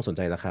มว่าเขาต้องสนใ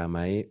จราคาไหม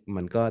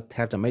มันก็แท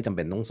บจะไม่จำเ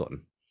ป็นต้องสน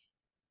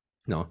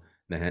เนาะ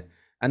นะฮะ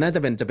อันนั้นจ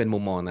ะเป็นมุ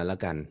มมองนั้นละ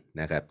กัน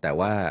นะครับแต่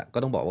ว่าก็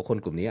ต้องบอกว่าคน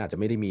กลุ่มนี้อาจจะ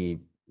ไม่ได้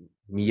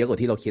มีเยอะกว่า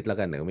ที่เราคิดแล้ว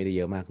กันแต่ก็ไม่ได้เ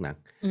ยอะมากนัก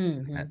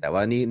แต่ว่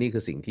านี่คื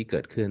อสิ่งที่เกิ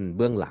ดขึ้นเ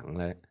บื้องหลั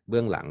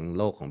ง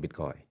โลกของ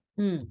Bitcoin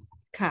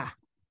ค่ะ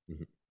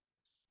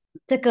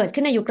จะเกิด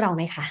ขึ้นในยุคเราไ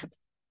หมคะ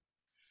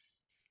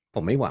ผ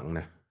มไม่หวัง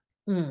นะ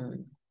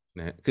น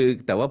ะคือ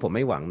แต่ว่าผมไ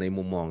ม่หวังใน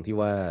มุมมองที่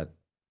ว่า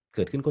เ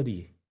กิดขึ้นก็ดี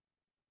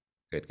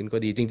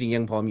จริงๆ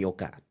ยังพอมีโอ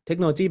กาสเทค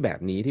โนโลยีแบบ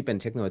นี้ที่เป็น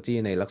เทคโนโลยี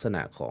ในลักษณ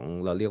ะของ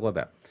เราเรียกว่าแ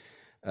บบ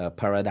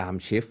paradigm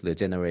shift หรือ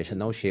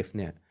generational shift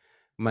เนี่ย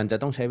มันจะ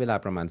ต้องใช้เวลา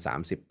ประมาณ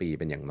30 ปี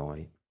เป็นอย่างน้อย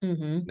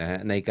นะฮะ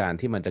ในการ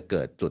ที่มันจะเ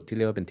กิดจุดที่เ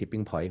รียกว่าเป็น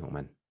tipping point ของ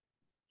มัน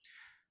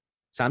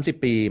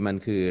30 ปีมัน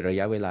คือระ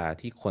ยะเวลา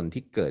ที่คน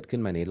ที่เกิดขึ้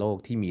นมาในโลก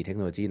ที่มีเทคโ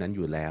นโลยีนั้นอ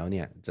ยู่แล้วเ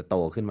นี่ยจะโต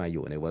ขึ้นมาอ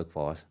ยู่ใน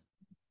workforce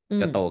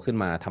จะโตขึ้น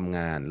มาทำง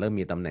านเริ่ม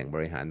มีตำแหน่งบ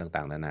ริหารต่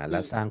างๆนานาและ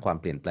สร้างความ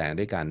เปลี่ยนแปลง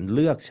ด้วยการเ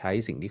ลือกใช้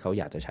สิ่งที่เขา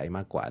อยากจะใช้ม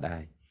ากกว่าได้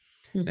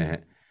นะฮะ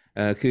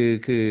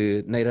คือ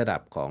ในระดั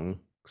บของ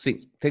สิ่ง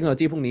เทคโนโล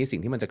ยีพวกนี้สิ่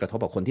งที่มันจะกระทบ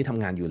กับคนที่ท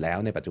ำงานอยู่แล้ว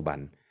ในปัจจุบัน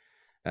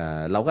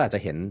เราก็อาจจะ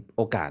เห็นโ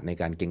อกาสใน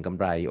การเก็งกำ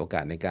ไรโอก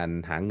าสในการ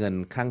หาเงิน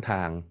ข้างท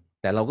าง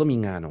แต่เราก็มี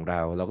งานของเร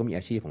าก็มีอ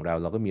าชีพของเรา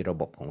ก็มีระ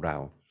บบของเรา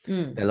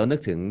แต่เรานึก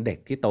ถึงเด็ก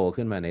ที่โต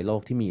ขึ้นมาในโล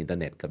กที่มีอินเทอร์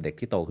เน็ตกับเด็ก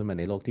ที่โตขึ้นมา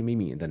ในโลกที่ไม่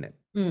มีอินเทอร์เน็ต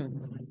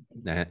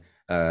นะฮะ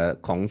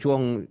ของช่วง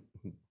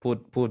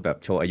พูดแบบ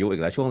โชว์อายุอี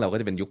กแล้วช่วงเราก็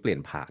จะเป็นยุคเปลี่ยน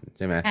ผ่านใ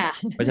ช่ไหม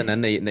เพราะฉะนั้น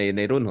ใ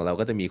นรุ่นของเรา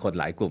ก็จะมีคน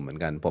หลายกลุ่มเหมือน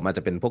กันผมอาจจ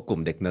ะเป็นพวกกลุ่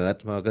มเด็กเนิร์ด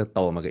เพราะก็โต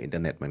มากับอินเทอ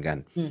ร์เน็ตเหมือนกัน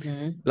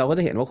เราก็จ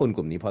ะเห็นว่าคนก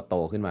ลุ่มนี้พอโต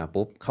ขึ้นมา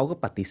ปุ๊บเขาก็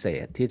ปฏิเส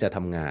ธที่จะท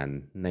ำงาน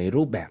ใน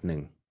รูปแบบหนึ่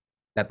ง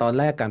แต่ตอน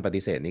แรกการป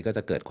ฏิเสธนี้ก็จ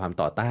ะเกิดความ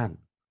ต่อต้าน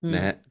น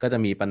ะฮะก็จะ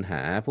มีปัญห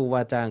าผู้ว่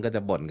าจ้างก็จ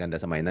ะบ่นกันแต่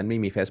สมัยนั้นไม่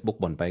มี Facebook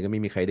บ่นไปก็ไม่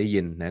มีใครได้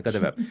ยินนะก็จะ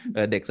แบบ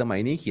เด็กสมัย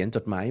นี้เขียนจ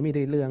ดหมายไม่ไ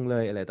ด้เรื่องเล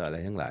ยอะไรต่ออะไร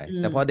ทั้งหลายแ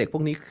ต่พอเด็กพ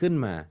วกนี้ขึ้น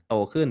มาโต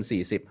ขึ้น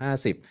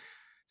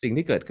40-50สิ่ง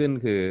ที่เกิดขึ้น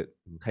คือ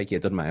ใครเขีย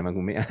นจดหมายมา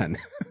กูไม่อ่าน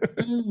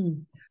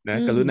นะ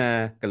กรุ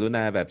ณ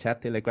าแบบแชท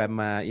Telegram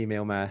มาอีเม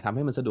ลมาทำใ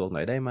ห้มันสะดวกหน่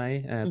อยได้ไหม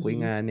คุย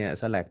งานเนี่ย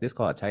Slack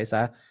Discord ใช้ซ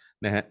ะ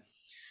นะฮะ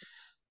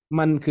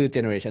มันคือ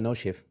generational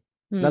shift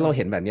แล้วเราเ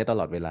ห็นแบบนี้ต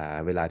ลอดเว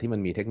ลาที่มั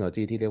นมีเทคโนโล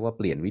ยีที่เรียกว่าเ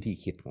ปลี่ยนวิธี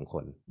คิดของค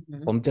น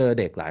ผมเจอ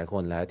เด็กหลายค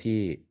นแล้ว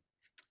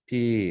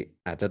ที่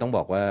อาจจะต้องบ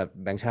อกว่า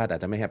แบงก์ชาติอา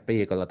จจะไม่แฮปปี้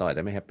กลตอาจ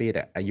จะไม่แฮปปี้แ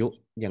ต่อายุ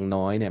ยัง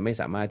น้อยเนี่ยไม่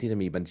สามารถที่จะ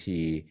มีบัญชี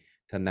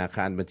ธนาค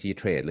ารบัญชีเ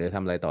ทรดหรือท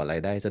ำอะไรต่ออะไร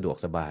ได้สะดวก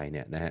สบายเ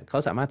นี่ยนะฮะเขา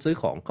สามารถซื้อ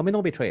ของเขาไม่ต้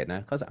องไปเทรดน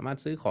ะเขาสามารถ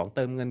ซื้อของเ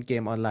ติมเงินเก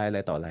มออนไลน์อะไ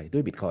รต่ออะไรด้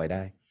วย Bitcoin ไ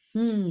ด้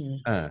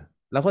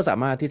แล้วเขาสา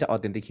มารถที่จะ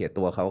authenticate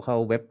ตัวเขาเข้า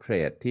เว็บเทร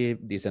ดที่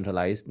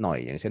decentralized หน่อย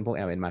อย่างเช่นพวก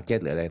LN Market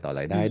หรืออะไรต่ออะไ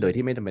รได้โดย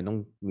ที่ไม่จำเป็นต้อง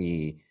มี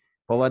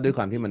เพราะว่าด้วยค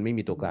วามที่มันไม่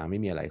มีตัวกลางไม่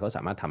มีอะไรเขาส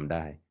ามารถทำไ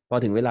ด้พอ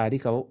ถึงเวลา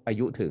ที่เขาอา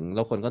ยุถึงแ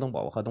ล้วคนก็ต้องบ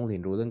อกว่าเขาต้องเรีย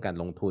นรู้เรื่องการ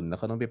ลงทุนแล้ว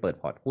เขาต้องไปเปิด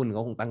พอร์ตหุ้นเข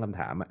าคงตั้งคำ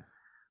ถาม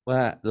ว่า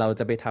เรา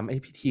จะไปทำไอ้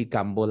พิธีก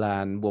รรมโบรา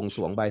ณบวงส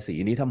รวงบายสี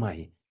นี้ทำไม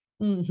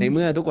ในเ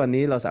มื่อทุกวัน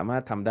นี้เราสามาร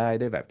ถทำได้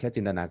ด้วยแบบแค่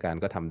จินตนาการ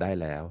ก็ทำได้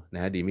แล้วน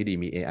ะดีไม่ดี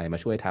มี AI มา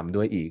ช่วยทำ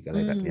ด้วยอีกอะไร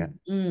แบบเนี้ย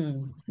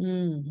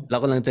เรา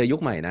กำลังเจอยุค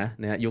ใหม่นะ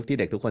ฮะยุคที่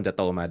เด็กทุกคนจะ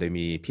โตมาโดย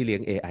มีพี่เลี้ย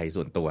ง AI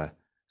ส่วนตัว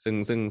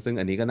ซึ่ง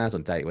อันนี้ก็น่าส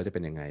นใจว่าจะเป็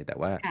นยังไงแต่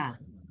ว่า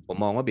ผม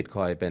มองว่า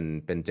Bitcoin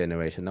เป็น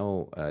generational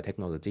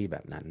technology แบ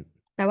บนั้น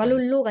แปลว่า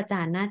รุ่นลูกอาจ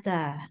ารย์น่าจะ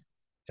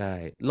ใช่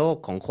โลก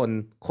ของ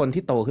คน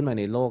ที่โตขึ้นมา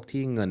ในโลก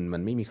ที่เงินมั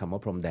นไม่มีคำว่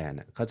าพรมแดน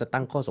เขาจะ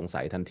ตั้งข้อสง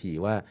สัยทันที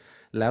ว่า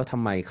แล้วทำ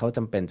ไมเขาจ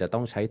ำเป็นจะต้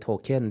องใช้โท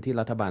เค็นที่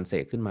รัฐบาลเส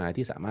กขึ้นมา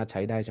ที่สามารถใ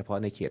ช้ได้เฉพาะ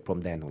ในเขตพรม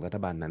แดนของรัฐ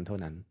บาลนั้นเท่า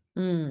นั้น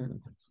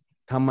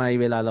ทำไม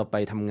เวลาเราไป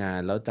ทำงาน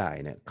แล้วจ่าย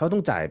เนี่ยเขาต้อ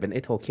งจ่ายเป็นไอ้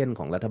โทเค็น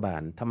ของรัฐบา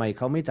ลทำไมเ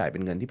ขาไม่จ่ายเป็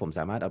นเงินที่ผมส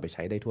ามารถเอาไปใ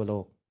ช้ได้ทั่วโล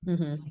ก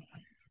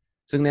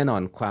ซึ่งแน่นอ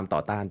นความต่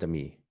อต้านจะ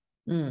มี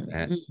น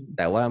ะแ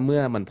ต่ว่าเมื่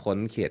อมันพ้น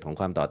เขตของ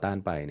ความต่อต้าน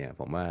ไปเนี่ย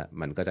ผมว่า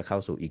มันก็จะเข้า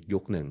สู่อีกยุ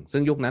คหนึ่งซึ่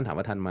งยุคนั้นถาม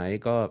ว่าทันไหม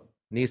ก็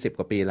นี่10 ก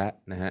ว่าปีแล้ว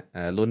นะฮะ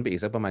ลุ้นไปอี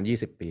กสักประมาณ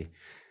20 ปี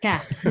ค่ะ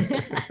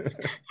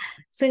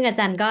ซึ่งอา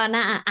จารย์ก็น่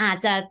าอาจ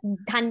จะ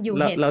ทันอยู่เ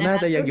ห็นเราน่า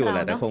จะยังอยู่แหล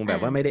ะแต่คงแบบ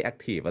ว่าไม่ได้แอค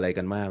ทีฟอะไร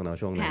กันมากเนาะ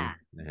ช่วงนั้น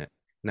นะฮะ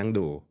นั่ง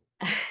ดู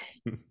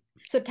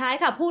สุดท้าย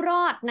ค่ะผู้ร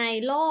อดใน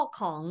โลก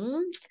ของ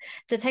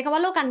จะใช้คำว่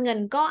าโลกการเงิน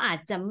ก็อาจ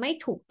จะไม่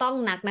ถูกต้อง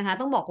นักนะคะ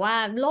ต้องบอกว่า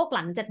โลกห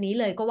ลังจากนี้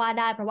เลยก็ว่า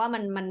ได้เพราะว่า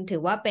มันถื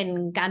อว่าเป็น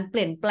การเป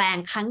ลี่ยนแปลง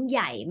ครั้งให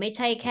ญ่ไม่ใ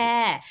ช่แค่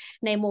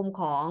ในมุม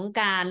ของ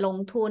การลง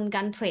ทุนก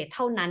ารเทรดเ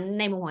ท่านั้น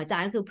ในมุมของอาจา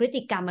รย์ก็คือพฤ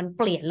ติกรรมมันเ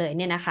ปลี่ยนเลยเ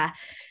นี่ยนะคะ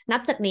นั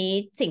บจากนี้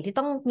สิ่งที่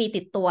ต้องมี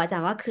ติดตัวอาจา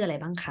รย์ว่าคืออะไร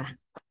บ้างคะ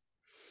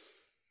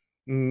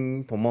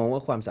ผมมองว่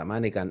าความสามาร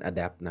ถในการ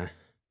adapt นะ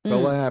เพรา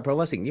ะ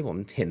ว่าสิ่งที่ผม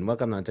เห็นว่า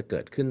กำลังจะเกิ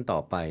ดขึ้นต่อ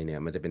ไปเนี่ย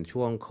มันจะเป็น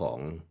ช่วง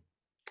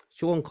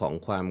ของ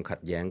ความขั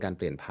ดแย้งการเ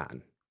ปลี่ยนผ่าน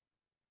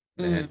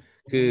นะฮะ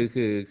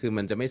คือ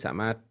มันจะไม่สา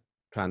มารถ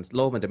โ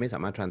ลกมันจะไม่สา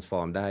มารถ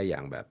transform ได้อย่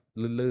างแบบ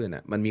ลื่น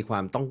ๆมันมีควา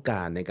มต้องก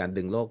ารในการ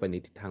ดึงโลกไปใน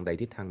ทิศทางใด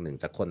ทิศทางหนึ่ง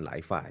จากคนหลาย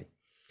ฝ่าย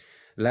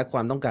และคว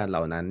ามต้องการเห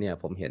ล่านั้นเนี่ย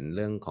ผมเห็นเ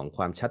รื่องของค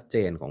วามชัดเจ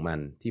นของมัน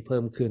ที่เพิ่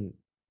มขึ้น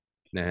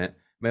นะฮะ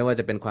ไม่ว่า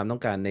จะเป็นความต้อ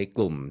งการในก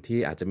ลุ่มที่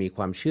อาจจะมีค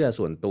วามเชื่อ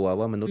ส่วนตัว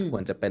ว่ามนุษย์คว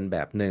รจะเป็นแบ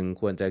บหนึ่ง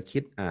ควรจะคิ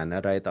ดอ่านอ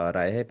ะไรต่ออะไ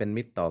รให้เป็น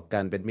มิตรต่อกั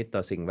นเป็นมิตรต่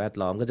อสิ่งแวด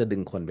ล้อมก็จะดึ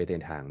งคนไปใน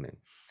ทางหนึ่ง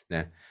น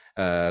ะ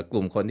ก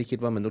ลุ่มคนที่คิด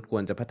ว่ามนุษย์คว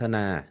รจะพัฒน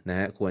านะ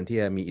ฮะควรที่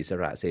จะมีอิส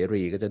ระเส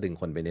รีก็จะดึง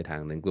คนไปในทา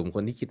งหนึ่งกลุ่มค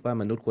นที่คิดว่า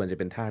มนุษย์ควรจะ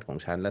เป็นทาสของ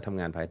ฉันและทำ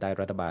งานภายใต้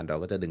รัฐบาลเรา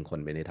ก็จะดึงคน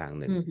ไปในทาง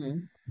หนึ่ง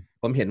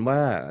ผมเห็นว่า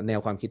แนว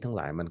ความคิดทั้งห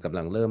ลายมันกำ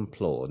ลังเริ่มโผ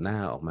ล่หน้า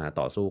ออกมา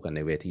ต่อสู้กันใน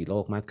เวทีโล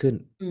กมากขึ้น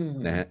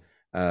นะฮะ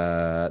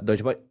โดยเ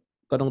ฉพาะ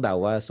ก็ต้องเดา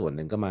ว่าส่วนห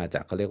นึ่งก็มาจ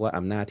ากเขาเรียกว่า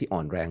อำนาจที่อ่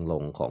อนแรงล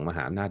งของมห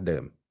าอำนาจเดิ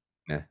ม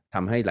นะท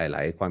ำให้หล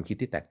ายๆความคิด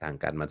ที่แตกต่าง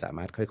กันมันสาม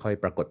ารถค่อย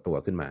ๆปรากฏตัว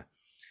ขึ้นมา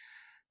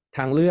ท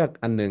างเลือก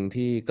อันหนึ่ง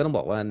ที่ก็ต้องบ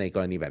อกว่าในก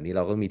รณีแบบนี้เ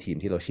ราก็มีทีม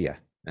ที่เราเชียร์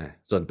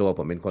ส่วนตัวผ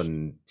มเป็นคน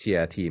เชีย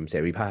ร์ทีมเส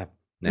รีภาพ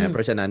นะเพ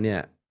ราะฉะนั้นเนี่ย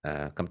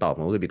คำตอบขอ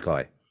งผมคือ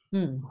Bitcoin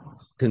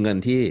คือเงิน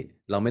ที่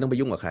เราไม่ต้องไป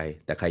ยุ่งกับใคร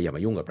แต่ใครอย่าม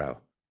ายุ่งกับเรา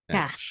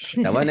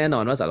แต่ว่าแน่นอ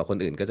นว่าสำหรับคน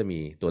อื่นก็จะมี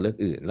ตัวเลือก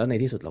อื่นแล้วใน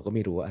ที่สุดเราก็ไ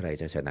ม่รู้ว่าอะไร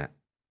จะชนะ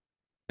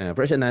เพ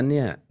ราะฉะนั้นเ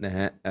นี่ยนะฮ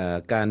ะ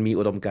การมี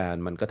อุดมการ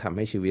ณ์มันก็ทำใ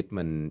ห้ชีวิต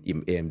มันอิ่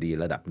มเอมดี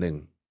ระดับหนึ่ง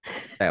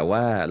แต่ว่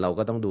าเรา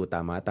ก็ต้องดูต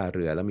าม้าตาเ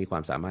รือแล้วมีควา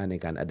มสามารถใน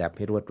การ adapt ใ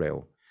ห้รวดเร็ว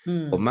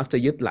ผมมักจะ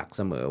ยึดหลักเ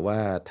สมอว่า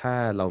ถ้า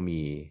เรา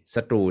มี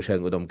ศัตรูเชิง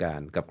อุดมการ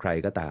ณ์กับใคร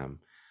ก็ตาม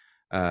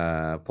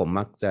ผม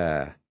มักจะ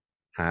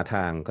หาท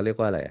างเขาเรียก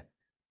ว่าอะไร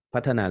พั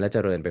ฒนาและเจ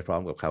ริญไปพร้อ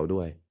มกับเขา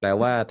ด้วยแปล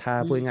ว่าถ้า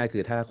พูดง่ายคื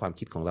อถ้าความ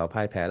คิดของเราพ่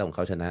ายแพ้แล้วของเข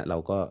าชนะเรา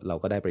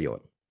ก็ได้ประโยช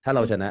น์ถ้าเร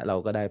าชนะเรา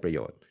ก็ได้ประโย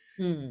ชน์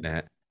นะฮ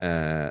ะ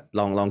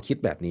ลองคิด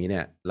แบบนี้เนี่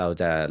ยเรา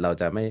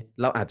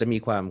อาจจะมี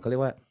ความเขาเรีย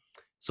กว่า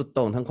สุดโ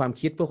ต่งทางความ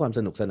คิดเพื่อความส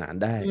นุกสนาน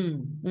ได้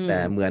แต่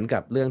เหมือนกั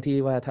บเรื่องที่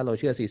ว่าถ้าเรา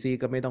เชื่อซี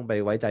ก็ไม่ต้องไป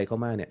ไว้ใจเขา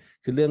มากเนี่ย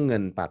คือเรื่องเงิ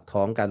นปาก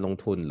ท้องการลง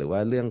ทุนหรือว่า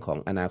เรื่องของ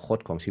อนาคต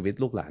ของชีวิต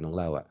ลูกหลานของ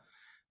เรา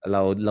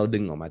เราดึ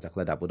งออกมาจาก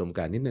ระดับอุดมก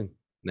ารณ์นิดนึง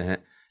นะฮะ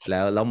แล้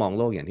วเรามอง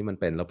โลกอย่างที่มัน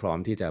เป็นเราพร้อม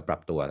ที่จะปรั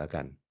บตัวแล้ว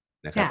กัน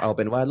นะครับเอาเ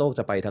ป็นว่าโลก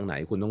จะไปทางไหน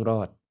คุณต้องร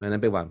อดดังนั้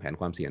นไปวางแผน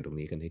ความเสี่ยงตรง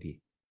นี้กันให้ดี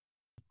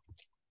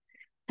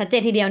ชัดเจ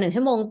นทีเดียว1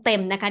 ชั่วโมงเต็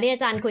มนะคะที่อ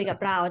าจารย์คุยกับ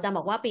เราอาจารย์บ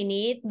อกว่าปี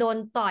นี้โดน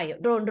ต่อย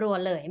รัว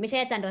ๆเลยไม่ใช่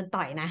อาจารย์โดน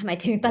ต่อยนะหมาย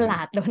ถึงตล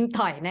าดโดน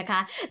ต่อยนะคะ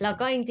แล้ว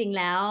ก็จริงๆ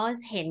แล้ว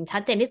เห็นชั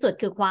ดเจนที่สุด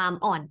คือความ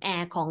อ่อนแอ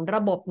ของร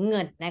ะบบเ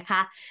งินนะค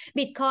ะ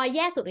บิตคอยแ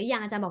ย่สุดหรือยั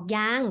งอาจารย์บอก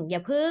ยังอย่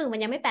าพึ่งมัน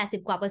ยังไม่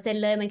80 กว่า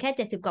%เลยมันแค่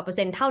70 กว่า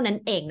%เท่านั้น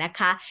เองนะค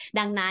ะ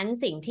ดังนั้น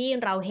สิ่งที่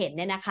เราเห็นเ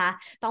นี่ยนะคะ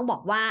ต้องบอ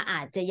กว่าอ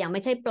าจจะยังไ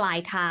ม่ใช่ปลาย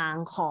ทาง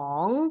ขอ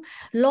ง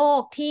โล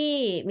กที่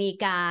มี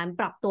การ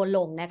ปรับตัวล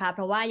งนะคะเพ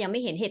ราะว่ายังไม่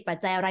เห็นเหตุปัจ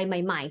จัยอะไรใ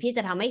หม่ๆที่จ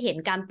ะทำให้เห็น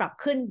การปรับ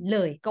ขึ้นเล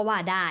ยก็ว่า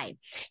ได้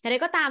อย่างไร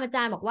ก็ตามอาจ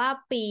ารย์บอกว่า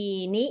ปี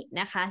นี้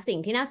นะคะสิ่ง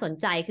ที่น่าสน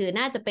ใจคือ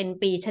น่าจะเป็น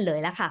ปีเฉลย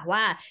แล้วค่ะว่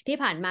าที่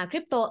ผ่านมาคริ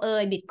ปโต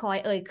บิตคอย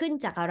ขึ้น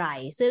จากอะไร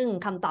ซึ่ง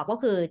คำตอบก็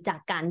คือจาก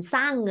การส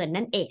ร้างเงิน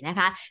นั่นเองนะ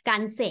คะกา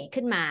รเสก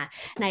ขึ้นมา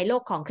ในโล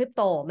กของคริปโ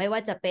ตไม่ว่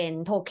าจะเป็น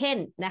โทเค็น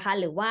นะคะ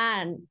หรือว่า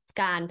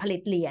การผลิ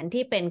ตเหรียญ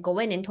ที่เป็น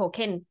governance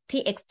token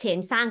ที่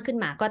exchange สร้างขึ้น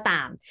มาก็ต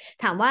าม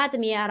ถามว่าจะ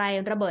มีอะไร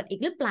ระเบิดอี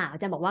กหรือเปล่า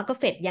จะบอกว่าก็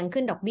เฟดยัง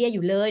ขึ้นดอกเบี้ยอ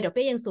ยู่เลยดอกเ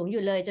บี้ยยังสูงอ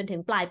ยู่เลยจนถึ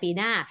งปลายปี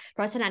หน้าเพ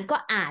ราะฉะนั้นก็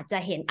อาจจะ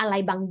เห็นอะไร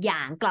บางอย่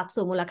างกลับ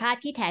สู่มูลค่า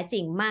ที่แท้จริ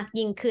งมาก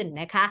ยิ่งขึ้น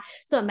นะคะ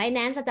ส่วน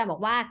Binance อาจารย์บอ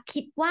กว่า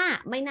คิดว่า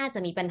ไม่น่าจะ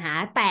มีปัญหา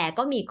แต่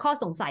ก็มีข้อ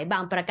สงสัยบา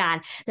งประการ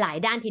หลาย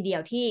ด้านทีเดีย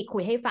วที่คุ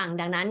ยให้ฟัง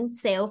ดังนั้น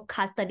self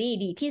custody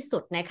ดีที่สุ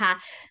ดนะคะ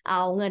เอ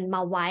าเงินม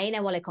าไว้ใน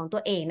wallet ของตั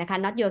วเองนะคะ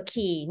not your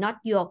key not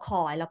your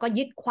coin แล้วก็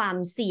ยึดความ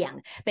เสี่ยง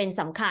เป็น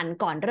สำคัญ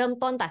ก่อนเริ่ม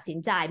ต้นตัดสิน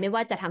ใจไม่ว่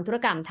าจะทำธุร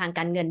กรรมทางก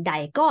ารเงินใด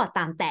ก็ต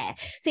ามแต่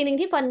สิ่งหนึ่ง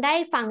ที่เฟิร์นได้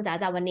ฟังจากอ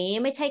าจารย์วันนี้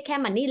ไม่ใช่แค่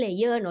money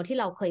layer เนอะที่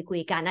เราเคยคุ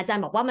ยกันอาจาร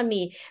ย์บอกว่ามัน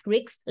มี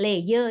risk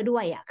layer ด้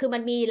วยอ่ะคือมั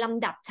นมีล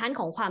ำดับชั้น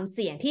ของความเ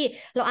สี่ยงที่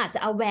เราอาจจะ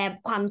aware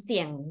ความเสี่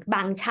ยงบ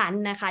างชั้น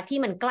นะคะที่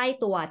มันใกล้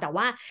ตัวแต่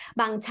ว่า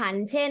บางชั้น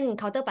เช่น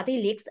counterparty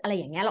risk อะไร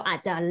อย่างเงี้ยเราอาจ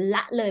จะล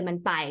ะเลยมัน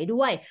ไป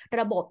ด้วย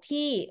ระบบ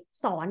ที่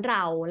สอนเร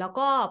าแล้ว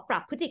ก็ปรั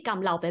บพฤติกรรม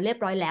เราไปเรียบ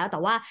ร้อยแล้วแต่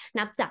ว่า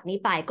นับจากนี้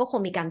ไปก็คง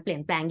มีการเปลี่ย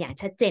นแปลงอย่าง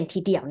ชัดเจนที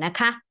เดียวนะ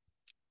คะ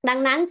ดัง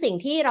นั้นสิ่ง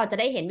ที่เราจะ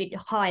ได้เห็นบิต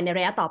คอยน์ในร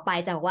ะยะต่อไป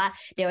จะบอกว่า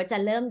เดี๋ยวจะ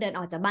เริ่มเดินอ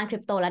อกจากบ้านคริ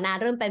ปโตแล้วนะ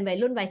เริ่มเป็นวัย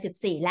รุ่นวัย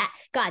14และ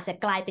ก็อาจจะ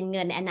กลายเป็นเ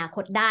งินในอนาค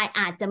ตได้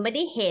อาจจะไม่ไ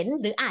ด้เห็น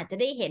หรืออาจจะ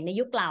ได้เห็นใน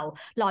ยุคเรา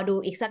รอดู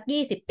อีกสัก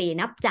20ปี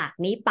นับจาก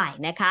นี้ไป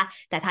นะคะ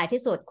แต่ท้าย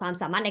ที่สุดความ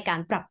สามารถในการ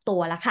ปรับตั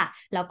วละค่ะ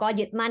แล้วก็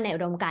ยึดมั่นในอุ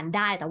ดมการณ์ไ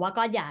ด้แต่ว่า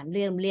ก็อย่าเ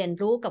รียน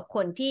รู้กับค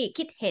นที่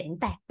คิดเห็น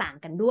แตกต่าง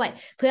กันด้วย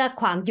เพื่อ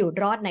ความอยู่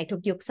รอดในทุ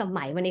กยุคส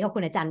มัยวันนี้ขอบ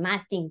คุณอาจารย์มาก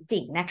จริ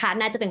งๆนะคะ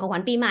น่าจะเป็นของขวั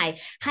ญปีใหม่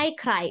ให้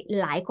ใคร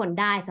หลายคน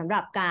ได้สำห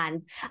รับการ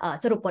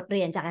สรุปบทเ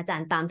รียนจากอาจา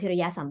รย์ตามพิริ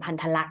ยะสัมพัน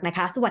ธลักษณ์นะค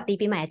ะสวัสดี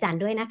ปีใหม่อาจารย์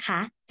ด้วยนะคะ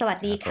สวัส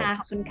ดีค่ะ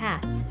ขอบคุณค่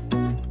ะ